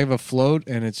 It's just I have a float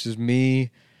and it's just me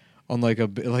on like a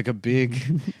big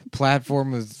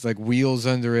platform with like wheels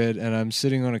under it, and I'm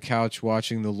sitting on a couch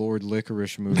watching the Lord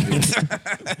Licorice movie,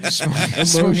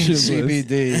 smoking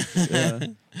CBD, Yeah.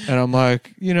 and I'm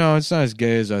like, it's not as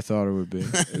gay as I thought it would be.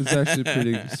 It's actually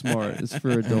pretty smart. It's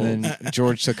for adults. And then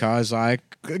George Takei's like,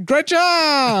 "Great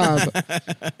job!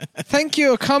 Thank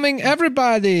you, coming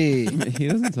everybody." He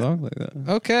doesn't talk like that.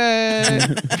 Okay.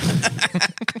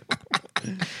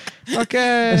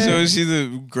 Okay. So is he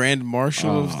the grand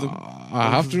marshal of the? I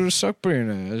have to suck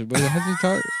penis. But how do you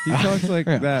talk? He talks like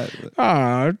that.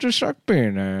 I have to suck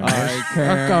penis. I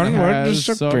can't wait to have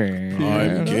suck suck penis.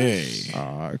 I'm gay.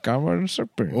 I can't wait to suck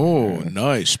penis. Oh,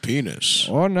 nice penis.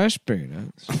 Oh, nice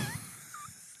penis.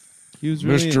 He was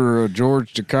really Mr.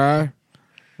 George Takei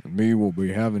and me will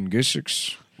be having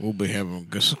Gissicks. We'll be having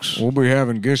gussocks. We'll be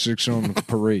having Gissicks on the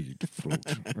parade float.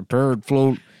 A parade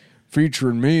float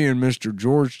featuring me and Mr.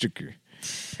 George Takei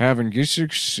having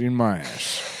Gissicks in my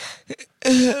ass.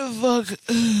 Fuck.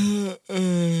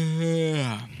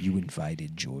 You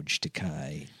invited George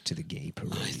Takei to the gay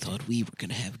parade. I thought we were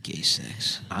gonna have gay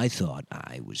sex. I thought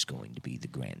I was going to be the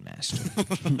Grandmaster.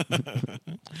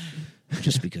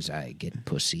 Just because I get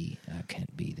pussy, I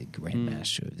can't be the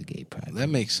Grandmaster of the gay pride. That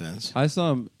makes sense. I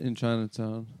saw him in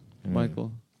Chinatown.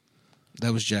 Michael.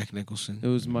 That was Jack Nicholson It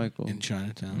was Michael. in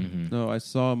Chinatown. Mm-hmm. No, I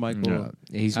saw Michael. No,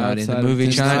 he's not in the outside of movie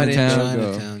Disney. Chinatown.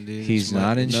 Chinatown, dude. He's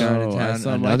not in No, I Chinatown.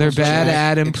 saw Another Michael bad Jack-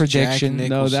 Adam it's prediction. Jack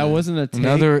No, that Nicholson. wasn't a take.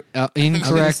 Another I was gonna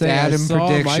incorrect say, Adam I saw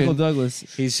prediction. Michael Douglas.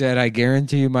 He said, "I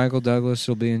guarantee you, Michael Douglas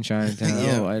will be in Chinatown."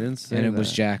 Yeah. No, I didn't say and it that.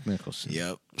 was Jack Nicholson.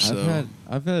 Yep. So,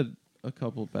 I've had a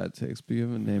couple bad takes, but you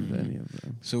haven't named any of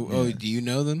them. do you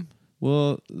know them?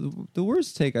 Well, the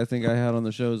worst take I think I had on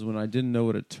the show is when I didn't know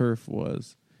what a turf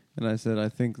was, and I said I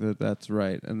think that's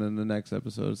right, and then the next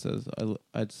episode says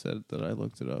I said that I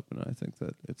looked it up and I think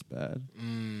that it's bad.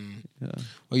 Yeah,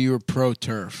 Well, you were pro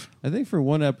turf. I think for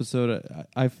one episode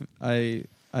I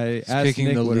asked Picking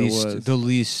Nick the what it was.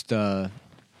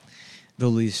 the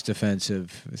least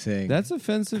offensive thing. That's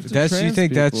offensive to you trans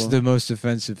think that's people. the most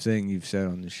offensive thing you've said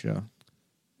on the show?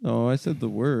 No, I said the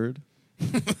word.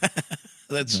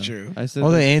 That's true. I said All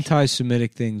the the-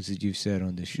 anti-Semitic things that you've said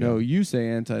on this show. No, you say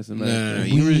anti-Semitic. No,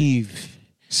 We've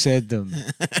said them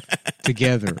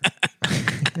together.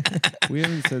 We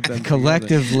haven't said them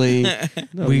collectively.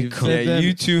 No, we you've co- said them-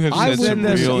 you two have I said said some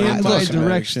them real in my anti-Semitic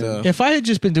direction. stuff. If I had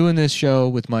just been doing this show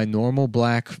with my normal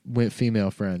black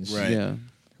female friends, Right. Yeah.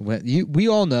 we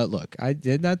all know. Look, I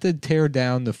did not to tear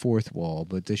down the fourth wall,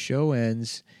 but the show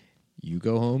ends. You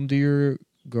go home to your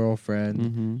girlfriend.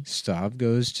 Mm-hmm. Stav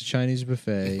goes to Chinese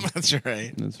buffet, That's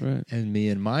right. That's right. and me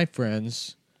and my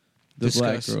friends, The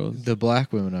black discuss- girls. the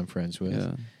black women I'm friends with,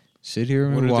 Yeah. sit here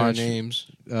What and are watch their names?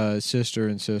 Sister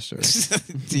and Sister.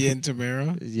 Tia and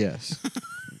Tamara. Yes,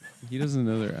 He doesn't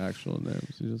know their actual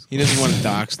names. He doesn't want to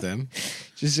dox them.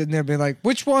 just sitting there being like,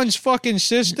 "Which one's fucking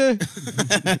sister?"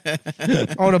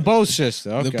 Oh, the both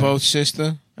sister. Okay. The both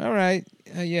sister. All right.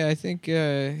 Yeah, I think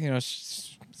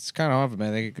it's kind of hard,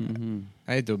 man.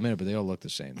 I hate to admit it, but they all look the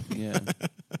same. Yeah.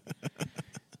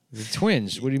 The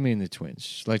twins. What do you mean the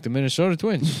twins? Like the Minnesota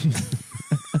Twins?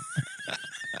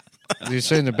 You're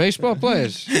saying the baseball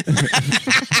players?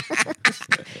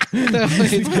 What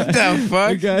the fuck?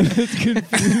 The guy that's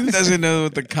confused. Doesn't know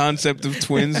what the concept of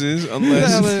twins is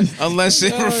unless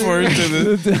it refers to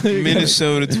the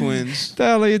Minnesota Twins. What the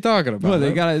hell are you talking about? What,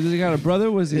 they got a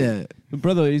brother? Was he? Yeah. The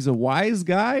brother, he's a wise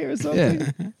guy or something?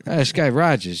 Yeah. This guy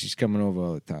Rogers, he's coming over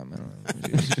all the time.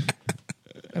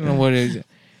 I don't know what it is.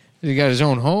 He got his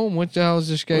own home. What the hell is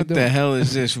this guy What doing? the hell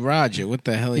is this, Roger? What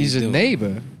the hell? He's you a doing?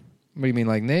 neighbor. What do you mean,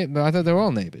 like neighbor? I thought they were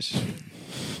all neighbors.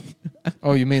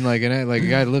 Oh, you mean like a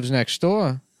guy that lives next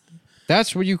door?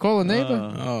 That's what you call a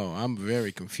neighbor? Oh, I'm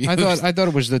very confused. I thought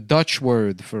it was the Dutch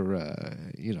word for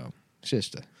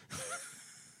sister.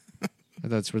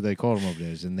 That's what they call them over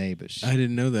there, is the neighbors. I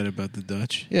didn't know that about the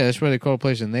Dutch. Yeah, that's why they call a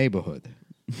place a neighborhood.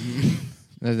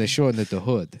 They shortened it to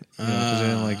hood. Because they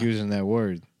didn't like using that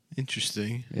word.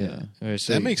 Interesting. Yeah.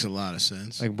 That makes a lot of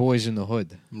sense. Like boys in the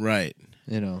hood. Right.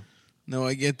 No,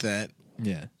 I get that.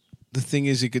 Yeah. The thing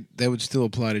is, that would still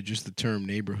apply to just the term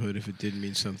neighborhood if it didn't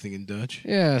mean something in Dutch.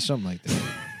 Yeah, something like that.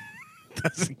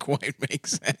 Doesn't quite make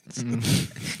sense.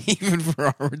 Even for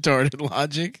our retarded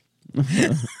logic.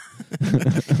 Let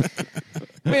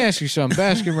me ask you something.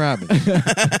 Baskin Robbins.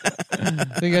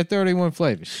 They got 31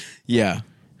 flavors. Yeah.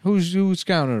 Who's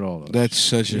counted all those? That's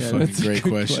such a fucking great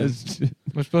question.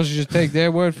 We're supposed to just take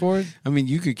their word for it? I mean,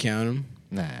 you could count them.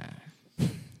 Nah.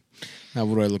 Now,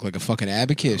 what do I look like? A fucking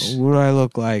abacus? What do I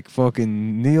look like?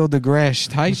 Fucking Neil deGrasse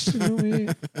Tyson over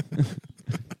here?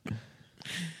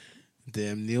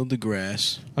 Damn, Neil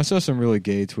deGrasse. I saw some really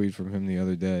gay tweet from him the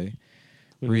other day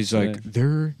where he's like,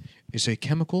 there is a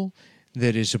chemical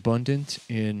that is abundant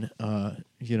in,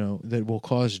 that will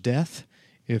cause death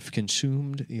if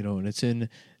consumed, and it's in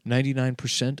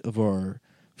 99% of our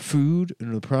food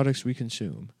and the products we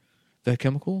consume. That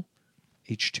chemical,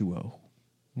 H2O.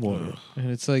 Water.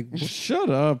 And it's like, shut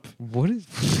up. What is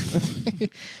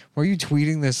why are you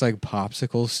tweeting this like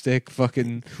popsicle stick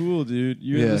fucking cool, dude?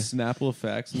 You're the Snapple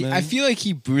facts man. I feel like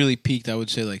he really peaked, I would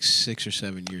say, like 6 or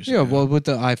 7 years ago. ago. Well, with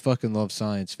the I Fucking Love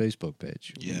Science Facebook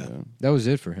page. Yeah. That was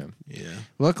it for him. Yeah.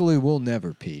 Luckily, we'll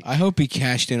never peak. I hope he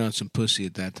cashed in on some pussy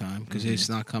at that time, because it's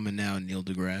not coming now in Neil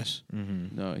deGrasse.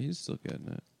 No, he's still getting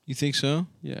it. You think so?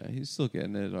 Yeah, he's still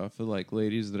getting it off of like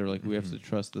ladies that are like, we have to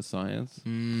trust the science.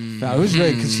 That was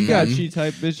right because he got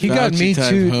type bitch. He got me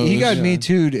too. He got Yeah. me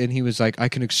too, and he was like, "I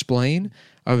can explain.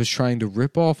 I was trying to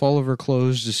rip off all of her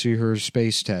clothes to see her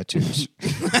space tattoos.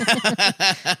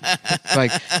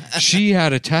 Like she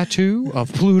had a tattoo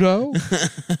of Pluto,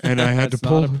 and I had That's to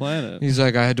pull. not a planet. He's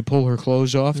like, I had to pull her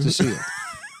clothes off to see it."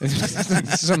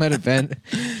 Some at event,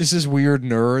 just this weird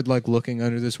nerd like looking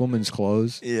under this woman's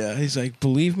clothes. Yeah, he's like,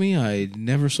 believe me, I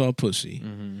never saw pussy.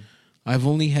 I've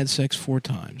only had sex 4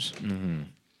 times.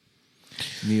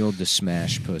 Neil the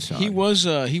Smash Puss on. He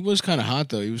was kind of hot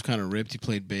though. He was kind of ripped. He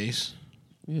played bass.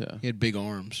 Yeah, he had big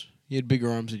arms. He had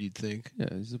bigger arms than you'd think. Yeah,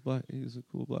 he's a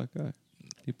cool black guy.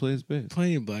 He plays bass.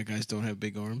 Plenty of black guys don't have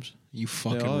big arms. You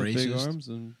fucking they all have racist. big arms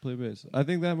and play bass. I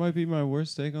think that might be my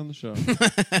worst take on the show.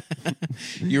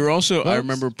 You're also, I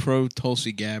remember, pro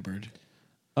Tulsi Gabbard.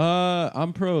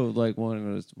 I'm pro like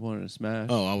wanting to smash.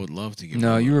 Oh, I would love to give.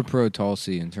 No, you were pro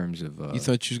Tulsi in terms of. You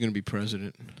thought she was going to be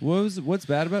president. What's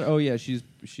bad about it? Oh yeah, she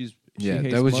yeah,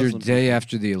 hates that was Muslims. your day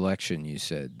after the election. You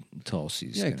said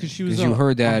Tulsi's. Yeah, because she was you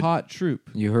heard that a hot troop.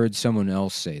 You heard someone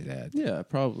else say that. Yeah,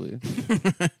 probably.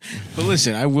 But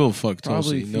listen, I will fuck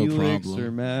Probably Tulsi, no Felix problem.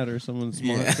 or Matt or someone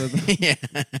smart Yeah. said that. Yeah.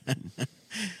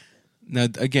 Now,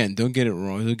 again, don't get it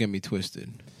wrong. Don't get me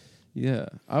twisted. Yeah,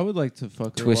 I would like to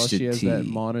fuck her Twisted while she has tea. that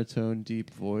monotone, deep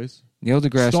voice. Neil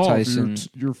deGrasse Tyson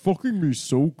You're fucking me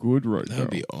so good right That would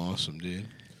be awesome, dude.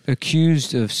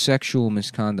 accused of sexual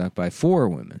misconduct by 4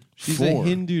 women. She's 4. a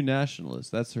Hindu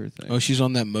nationalist. That's her thing. Oh, she's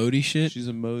on that Modi shit? She's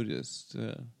a modist.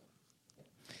 Yeah.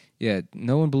 Yeah,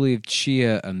 no one believed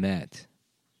Chia Ahmet.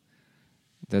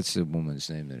 That's the woman's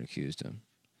name that accused him.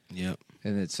 Yep.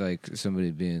 And it's like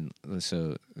somebody being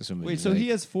so. Somebody Wait, so he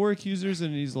has 4 accusers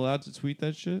and he's allowed to tweet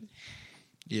that shit?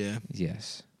 Yeah.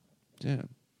 Yes. Damn.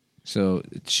 So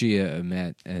Chia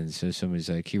Ahmet, and so somebody's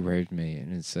like, he raped me,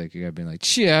 and it's like you got being like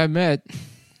Chia Ahmet.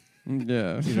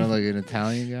 Yeah. You know, like an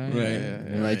Italian guy, Right.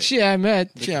 And like Chia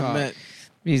Ahmet. Chia Ahmet.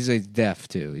 He's like deaf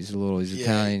too. He's Yeah.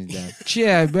 Italian deaf.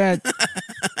 Chia Ahmet.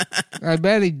 I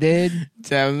bet he did.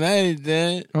 Tell me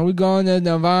that. Are we going to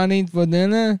Navani for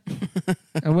dinner?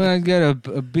 I'm gonna get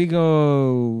a big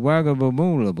old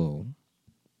wagababulable.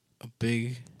 A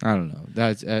big. I don't know.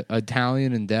 That's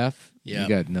Italian and deaf. Yeah. You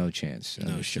got no chance.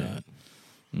 No shot.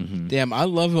 Mm-hmm. Damn, I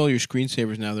love all your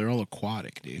screensavers now. They're all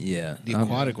aquatic, dude. Yeah. The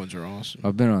aquatic ones are awesome.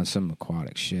 I've been on some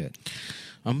aquatic shit.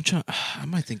 I'm trying. I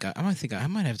might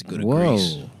have to go to Whoa.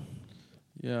 Greece.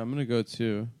 Yeah, I'm gonna go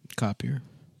too. Copier.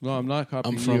 No, I'm not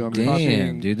copying I'm from- you. I'm Damn,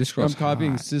 copying, dude, this girl's I'm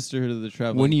copying hot. Sisterhood of the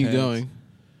Traveling When are you Pants. going?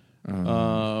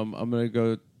 I'm gonna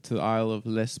go to the Isle of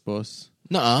Lesbos.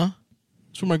 Nuh-uh.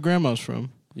 That's where my grandma's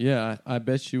from. Yeah, I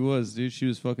bet she was, dude. She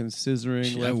was fucking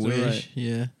scissoring I left and wish. right.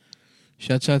 Yeah.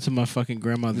 Shouts out to my fucking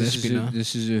grandma This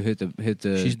is who hit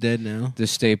the. She's dead now. The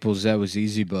Staples. That was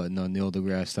easy button on Neil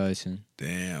deGrasse Tyson.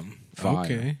 Damn. Fire.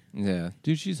 Okay. Yeah.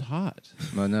 Dude, she's hot.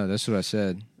 Well, no, that's what I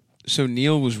said. So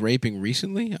Neil was raping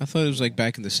recently? I thought it was like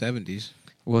back in the 70s.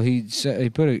 Well, he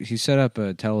set up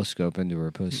a telescope into her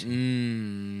pussy.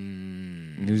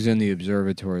 Mm. He was in the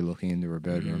observatory looking into her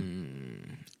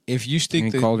bedroom. If you stick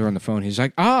And he called her on the phone. He's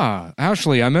like,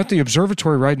 Ashley, I'm at the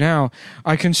observatory right now.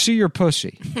 I can see your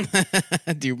pussy.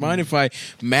 Do you mind if I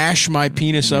mash my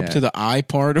penis up to the eye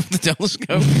part of the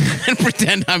telescope and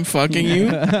pretend I'm fucking you?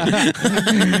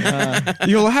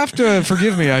 You'll have to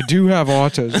forgive me. I do have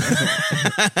autism.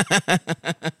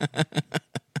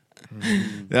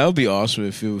 That would be awesome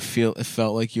if it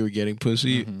felt like you were getting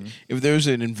pussy. If there was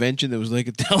an invention that was like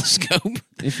a telescope,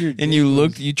 and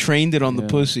you trained it on the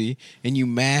pussy, and you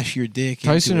mash your dick.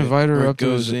 Tyson into invited it, her or up to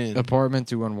his in. apartment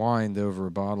to unwind over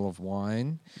a bottle of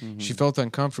wine. She felt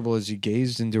uncomfortable as he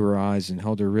gazed into her eyes and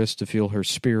held her wrist to feel her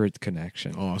spirit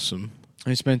connection. Awesome.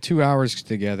 They spent 2 hours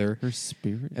together. Her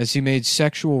spirit? As he made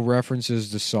sexual references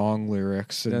to song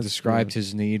lyrics and That's described good.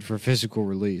 his need for physical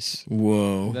release.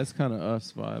 Whoa. That's kind of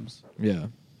us vibes. Yeah.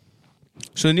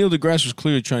 So Neil deGrasse was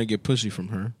clearly trying to get pussy from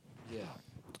her. Yeah.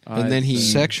 And then he...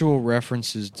 Sexual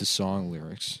references to song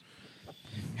lyrics.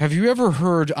 Have you ever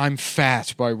heard I'm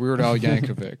Fat by Weird Al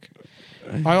Yankovic?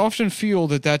 I often feel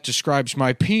that describes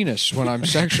my penis when I'm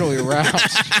sexually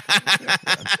aroused.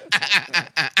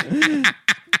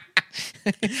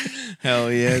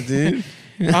 Hell yeah, dude.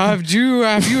 Have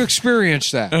you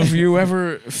experienced that? Have you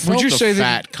ever felt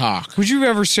fat cock? Would you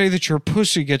ever say that your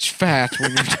pussy gets fat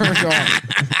when you're turned on?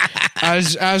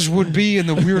 As would be in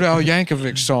the Weird Al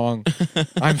Yankovic song,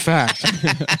 I'm Fat.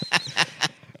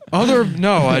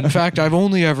 No, in fact, I've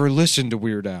only ever listened to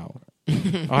Weird Al.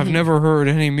 I've never heard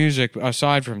any music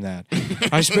aside from that.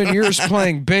 I spent years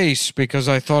playing bass because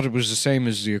I thought it was the same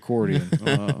as the accordion.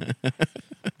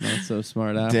 Not so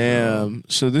smart after Damn.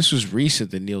 So this was recent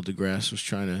that Neil deGrasse was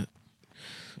trying to...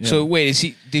 Yeah. So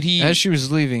wait, did he... As she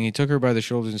was leaving, he took her by the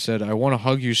shoulders and said, I want to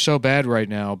hug you so bad right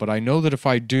now, but I know that if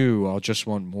I do, I'll just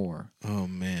want more. Oh,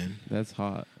 man. That's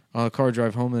hot. On the car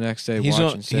drive home the next day, he's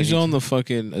on the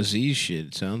fucking Aziz shit,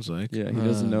 it sounds like. Yeah, he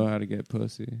doesn't know how to get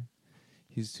pussy.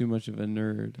 He's too much of a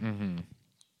nerd. Mm-hmm.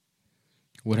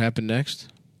 What happened next?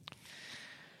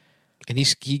 And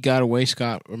he got away,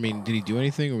 Scott. I mean, did he do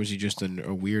anything, or was he just a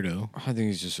weirdo? I think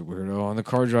he's just a weirdo. On the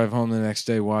car drive home the next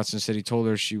day, Watson said he told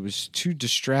her she was too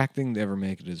distracting to ever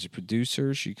make it as a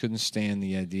producer. She couldn't stand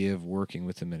the idea of working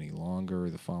with him any longer.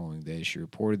 The following day, she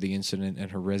reported the incident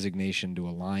and her resignation to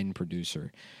a line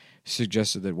producer.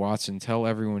 Suggested that Watson tell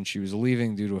everyone she was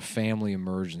leaving due to a family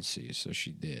emergency, so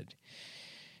she did.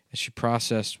 As she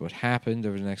processed what happened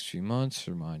over the next few months,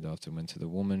 her mind often went to the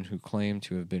woman who claimed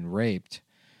to have been raped,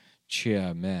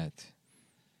 Chia Met.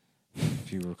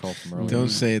 If you recall from earlier. Don't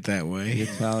say it that way. The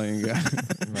Italian guy.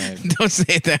 Right. Don't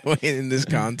say it that way in this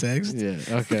context. Yeah,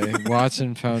 okay.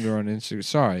 Watson found her on Instagram.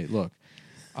 Sorry, look.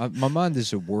 My mind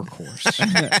is a workhorse.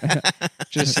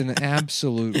 Just an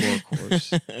absolute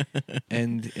workhorse.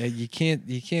 And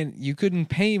you couldn't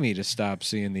pay me to stop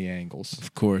seeing the angles.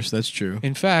 Of course, that's true.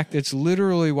 In fact, it's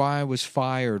literally why I was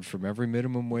fired from every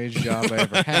minimum wage job I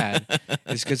ever had,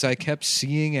 is because I kept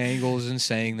seeing angles and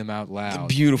saying them out loud.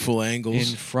 The beautiful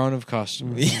angles. In front of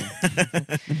customers.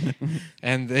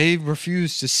 And they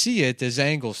refused to see it as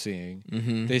angle seeing.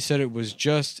 Mm-hmm. They said it was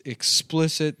just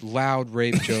explicit, loud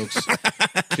rape jokes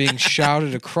being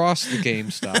shouted across the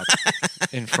GameStop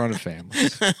in front of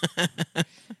families.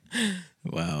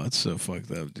 Wow, that's so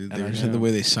fucked up, dude. The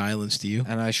way they silenced you.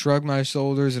 And I shrugged my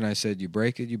shoulders and I said, you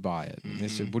break it, you buy it. And they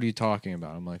said, what are you talking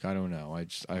about? I'm like, I don't know.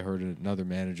 I heard another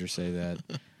manager say that.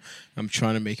 I'm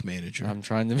trying to make manager. I'm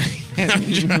trying to make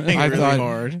manager. I'm trying I really thought,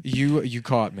 hard. You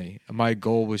caught me. My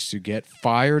goal was to get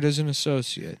fired as an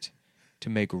associate to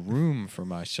make room for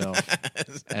myself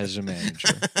as a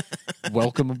manager.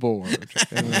 Welcome aboard.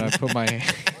 And then I put my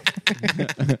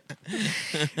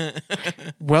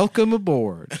welcome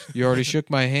aboard. You already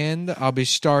shook my hand. I'll be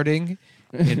starting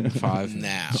in 5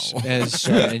 now. You're and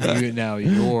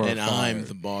fired. I'm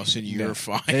the boss, and you're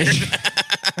fired.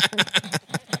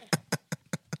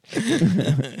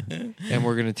 And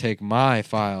we're gonna take my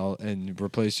file and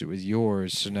replace it with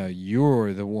yours. So now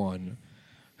you're the one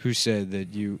who said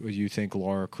that you think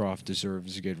Lara Croft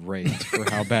deserves to get raped for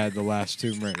how bad the last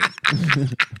Tomb Raider,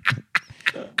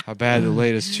 how bad the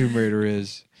latest Tomb Raider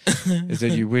is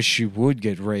that you wish she would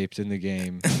get raped in the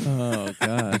game. Oh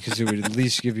God! Because it would at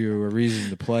least give you a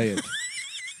reason to play it,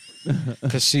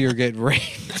 to see her get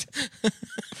raped.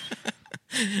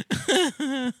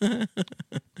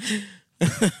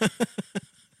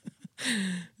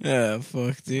 Yeah,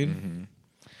 fuck, dude. Mm-hmm.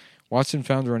 Watson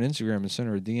found her on Instagram and sent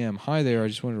her a DM. Hi there, I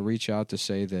just wanted to reach out to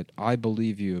say that I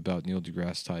believe you about Neil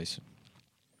deGrasse Tyson.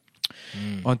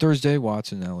 On Thursday,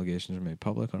 Watson allegations were made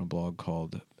public on a blog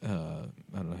called, I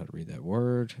don't know how to read that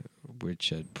word,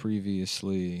 which had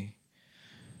previously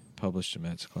published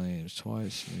Matt's claims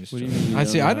twice. What do you mean?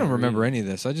 I don't remember any of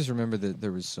this. I just remember that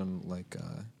there was some,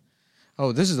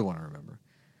 Oh, this is the one I remember.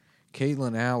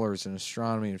 Caitlin Allers, an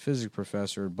astronomy and physics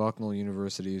professor at Bucknell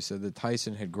University, who said that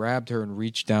Tyson had grabbed her and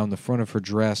reached down the front of her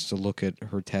dress to look at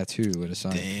her tattoo at a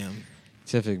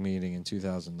scientific meeting in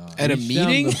 2009. At a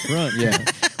meeting? Yeah.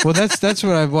 Well, that's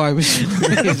what I was. He's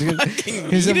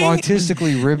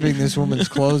autistically ripping this woman's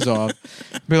clothes off.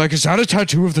 Be like, is that a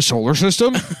tattoo of the solar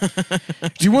system? Do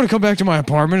you want to come back to my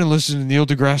apartment and listen to Neil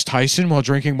deGrasse Tyson while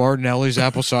drinking Martinelli's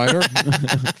apple cider?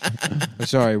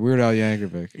 Sorry, Weird Al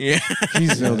Yankovic. Yeah.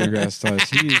 He's Neil deGrasse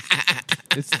Tyson.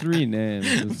 It's 3 names.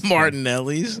 It's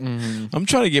Martinelli's. I'm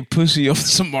trying to get pussy off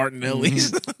some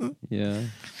Martinelli's. Yeah.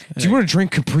 Do you want to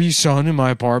drink Capri Sun in my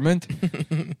apartment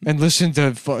and listen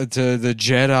to the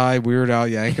Jedi Weird Al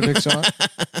Yankovic song?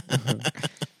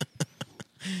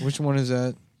 Which one is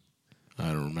that? I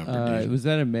don't remember. Was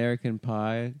that American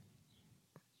Pie?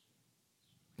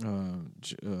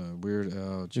 Weird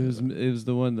Al. It was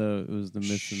the one. It was the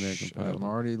Miss American Pie. I'm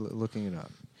already looking it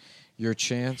up. Your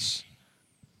chance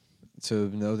to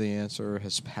know the answer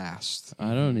has passed.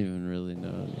 I don't even really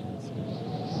know the answer.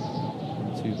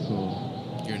 I'm too cool.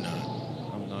 You're not.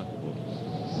 I'm not cool.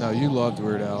 No, you loved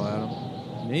Weird Al,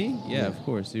 Adam. Me? Yeah, of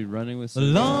course, dude. Running with A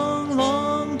long,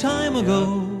 long time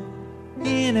ago,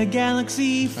 in a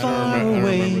galaxy far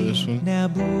away,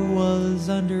 Naboo was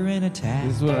under an attack.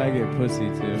 This is what I get pussy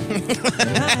to.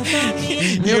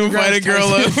 You invite a girl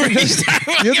over. You start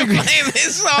playing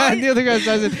this song. Neil deGrasse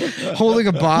Tyson holding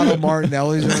a bottle of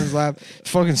Martinelli's on his lap,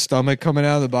 fucking stomach coming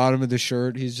out of the bottom of the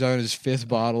shirt. He's on his 5th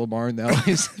bottle of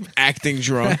Martinelli's. Acting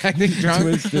drunk.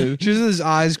 Just his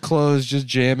eyes closed, just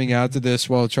jamming out to this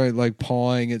while trying, like,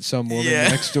 pawing at some woman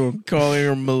next to him. Calling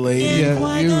her Milady.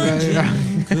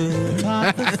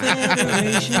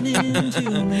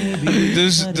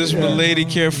 Does Milady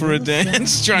care for a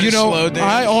dance? Trying to slow down.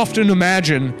 I often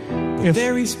imagine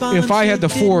if I had the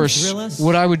force,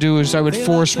 what I would do is I would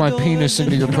force my penis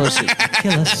into your pussy.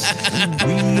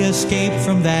 We escaped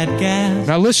from that gas.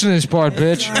 Now listen to this part,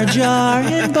 bitch. Jar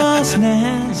in Boss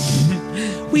Nass.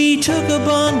 We took a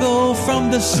bongo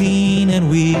from the scene and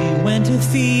we went to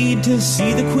feed to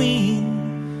see the queen.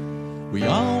 We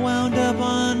all wound up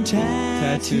on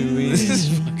Tatooine. This is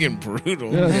fucking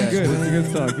brutal. Yeah, that's good. It's a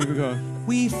good song. Keep it going.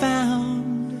 We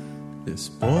found this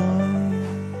boy.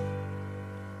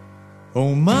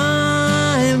 Oh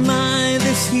my,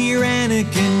 this here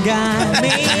Anakin guy.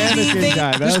 Anakin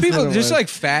guy. There's people, just like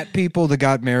fat people that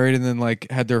got married and then like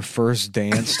had their first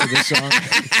dance to this song.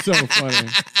 It's so funny.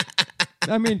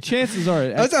 I mean, chances are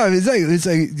it's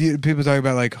like people talk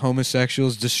about like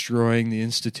homosexuals destroying the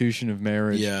institution of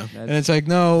marriage. Yeah, and it's like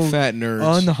no, fat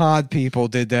nerds, unhot people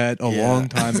did that a long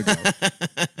time ago.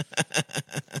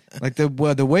 Like the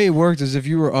way it worked is if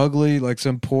you were ugly, like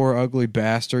some poor ugly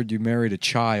bastard, you married a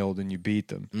child and you beat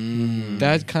them.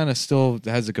 That kind of still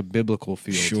has like a biblical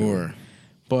feel. Sure, to it.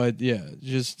 But yeah,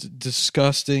 just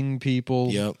disgusting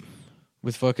people. Yep,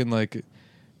 with fucking like.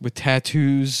 With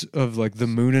tattoos of like the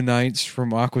Moonanites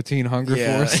from Aqua Teen Hunger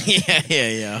Force.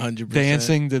 Yeah, 100%.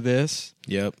 Dancing to this.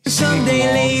 Yep.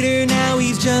 Someday later, now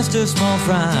he's just a small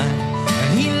fry.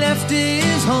 And he left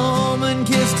his home and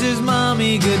kissed his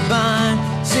mommy goodbye,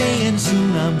 saying,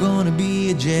 soon I'm gonna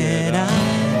be a Jedi.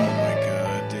 Oh my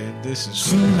god, dude. This is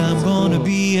soon I'm gonna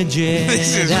be a Jedi.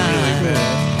 This is really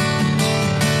bad.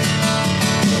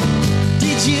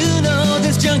 Did you know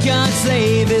this junkyard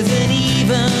slave isn't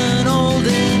even old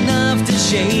enough to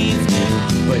shave?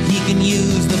 But he can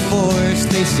use the force,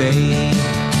 they say.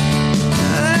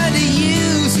 Do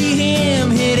you see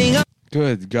him hitting up?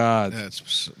 Good God.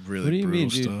 That's really What do you mean,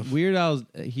 brutal dude? stuff. Weird Al's,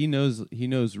 he knows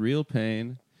real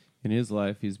pain in his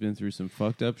life. He's been through some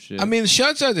fucked up shit. I mean,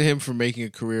 shouts out to him for making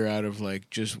a career out of like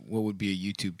just what would be a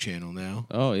YouTube channel now.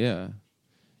 Oh yeah.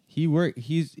 He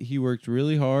worked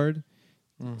really hard.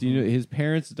 Do you know his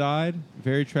parents died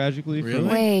very tragically from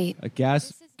a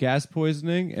gas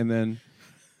poisoning, and then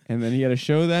he had a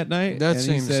show that night. That and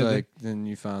seems he said like then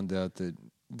you found out that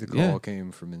the call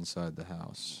came from inside the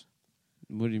house.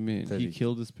 What do you mean? He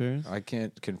killed his parents? I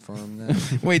can't confirm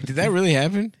that. Wait, did that really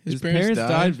happen? His parents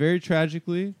died very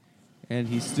tragically, and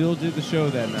he still did the show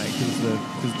that night because the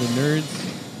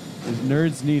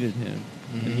nerds needed him,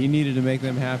 and he needed to make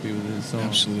them happy with his song.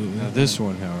 Absolutely. Now this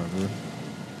one, however.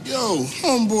 Yo,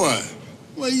 homeboy,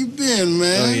 where you been,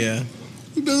 man? Oh, yeah.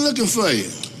 We been looking for you.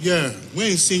 Yeah, we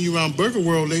ain't seen you around Burger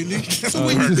World lately. So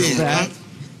where you been, huh?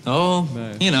 Oh,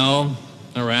 you know,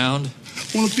 around.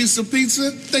 Want a piece of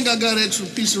pizza? Think I got extra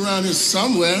piece around here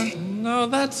somewhere. No,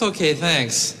 that's okay,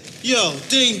 thanks. Yo,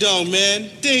 ding dong,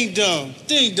 man. Ding dong.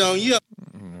 Ding dong, yo.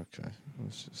 Okay,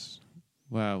 let's just...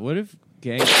 Wow, what if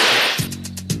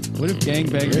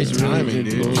gangbangers timing, really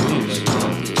did dude? bully, like,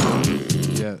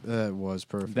 Yeah, that was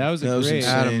perfect. That was great.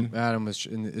 Adam was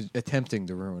attempting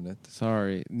to ruin it.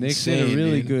 Sorry. Nick did a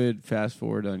really good fast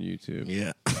forward on YouTube.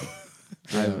 Yeah.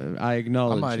 I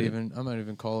acknowledge I might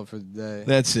even call it for the day.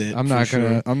 That's it. I'm not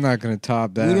gonna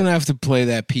top that. We don't have to play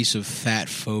that piece of fat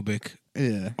phobic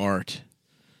Yeah. art.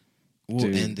 We'll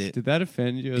Dude, end it. Did that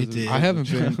offend you? It did. I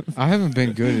haven't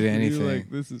been good at anything. Like,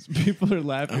 people are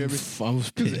laughing at me. I was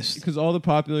pissed. Because all the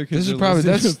popular kids This is are probably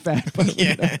listening to Fat Button.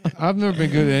 Yeah. I've never been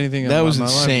good at anything. That in was my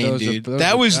life. insane, dude.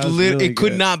 That was really it.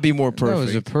 Could good. not be more perfect. That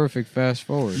was a perfect fast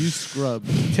forward. You scrub.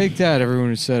 Take that, everyone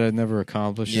who said I'd never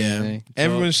accomplished anything.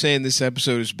 Everyone's saying this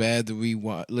episode is bad, that we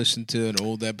listened to an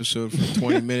old episode for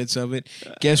 20 minutes of it.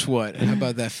 Guess what? How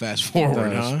about that fast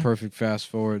forward, That was perfect fast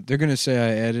forward. They're gonna say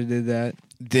I edited that.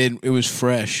 It was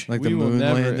fresh. Like We the will moon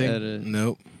never landing. edit.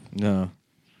 Nope. No.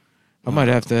 I might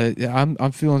have to. Yeah,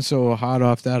 I'm feeling so hot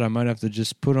off that I might have to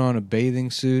just put on a bathing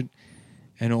suit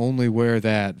and only wear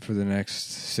that for the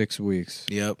next 6 weeks.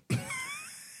 Yep.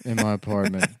 In my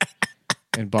apartment,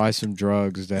 and buy some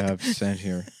drugs to have sent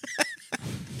here.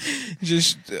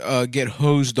 Just get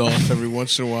hosed off every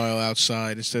once in a while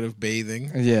outside instead of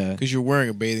bathing. Yeah, because you're wearing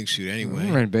a bathing suit anyway.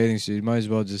 I'm wearing a bathing suit. You might as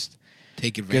well just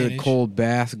take advantage. Get a cold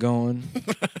bath going.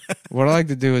 What I like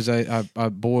to do is I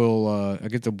boil. I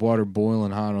get the water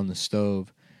boiling hot on the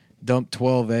stove. Dump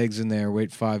 12 eggs in there,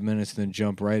 wait 5 minutes, and then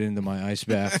jump right into my ice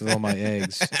bath with all my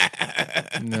eggs.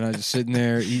 And then I just sitting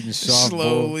there eating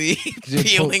slowly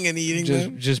peeling and eating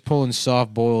them. Just pulling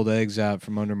soft boiled eggs out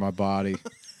from under my body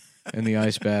in the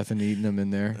ice bath and eating them in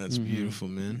there. That's beautiful,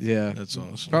 man. Yeah, that's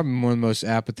awesome. Probably one of the most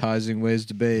appetizing ways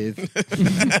to bathe.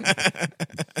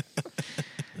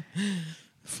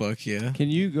 Fuck yeah!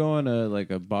 Can you go on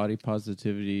a body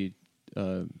positivity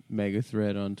mega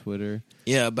thread on Twitter?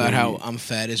 Yeah, about how I'm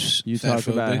fat as you fat talk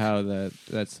about phobic. how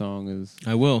that song is.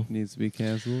 I will needs to be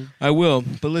canceled. I will.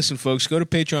 But listen, folks, go to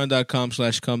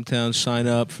patreon.com/cumtown, sign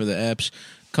up for the EPs.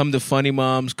 Come to Funny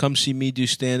Moms. Come see me do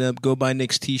stand up. Go buy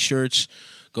Nick's t-shirts.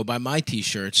 Go buy my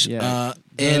t-shirts. Yeah.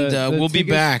 And we'll be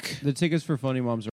back. The tickets for Funny Moms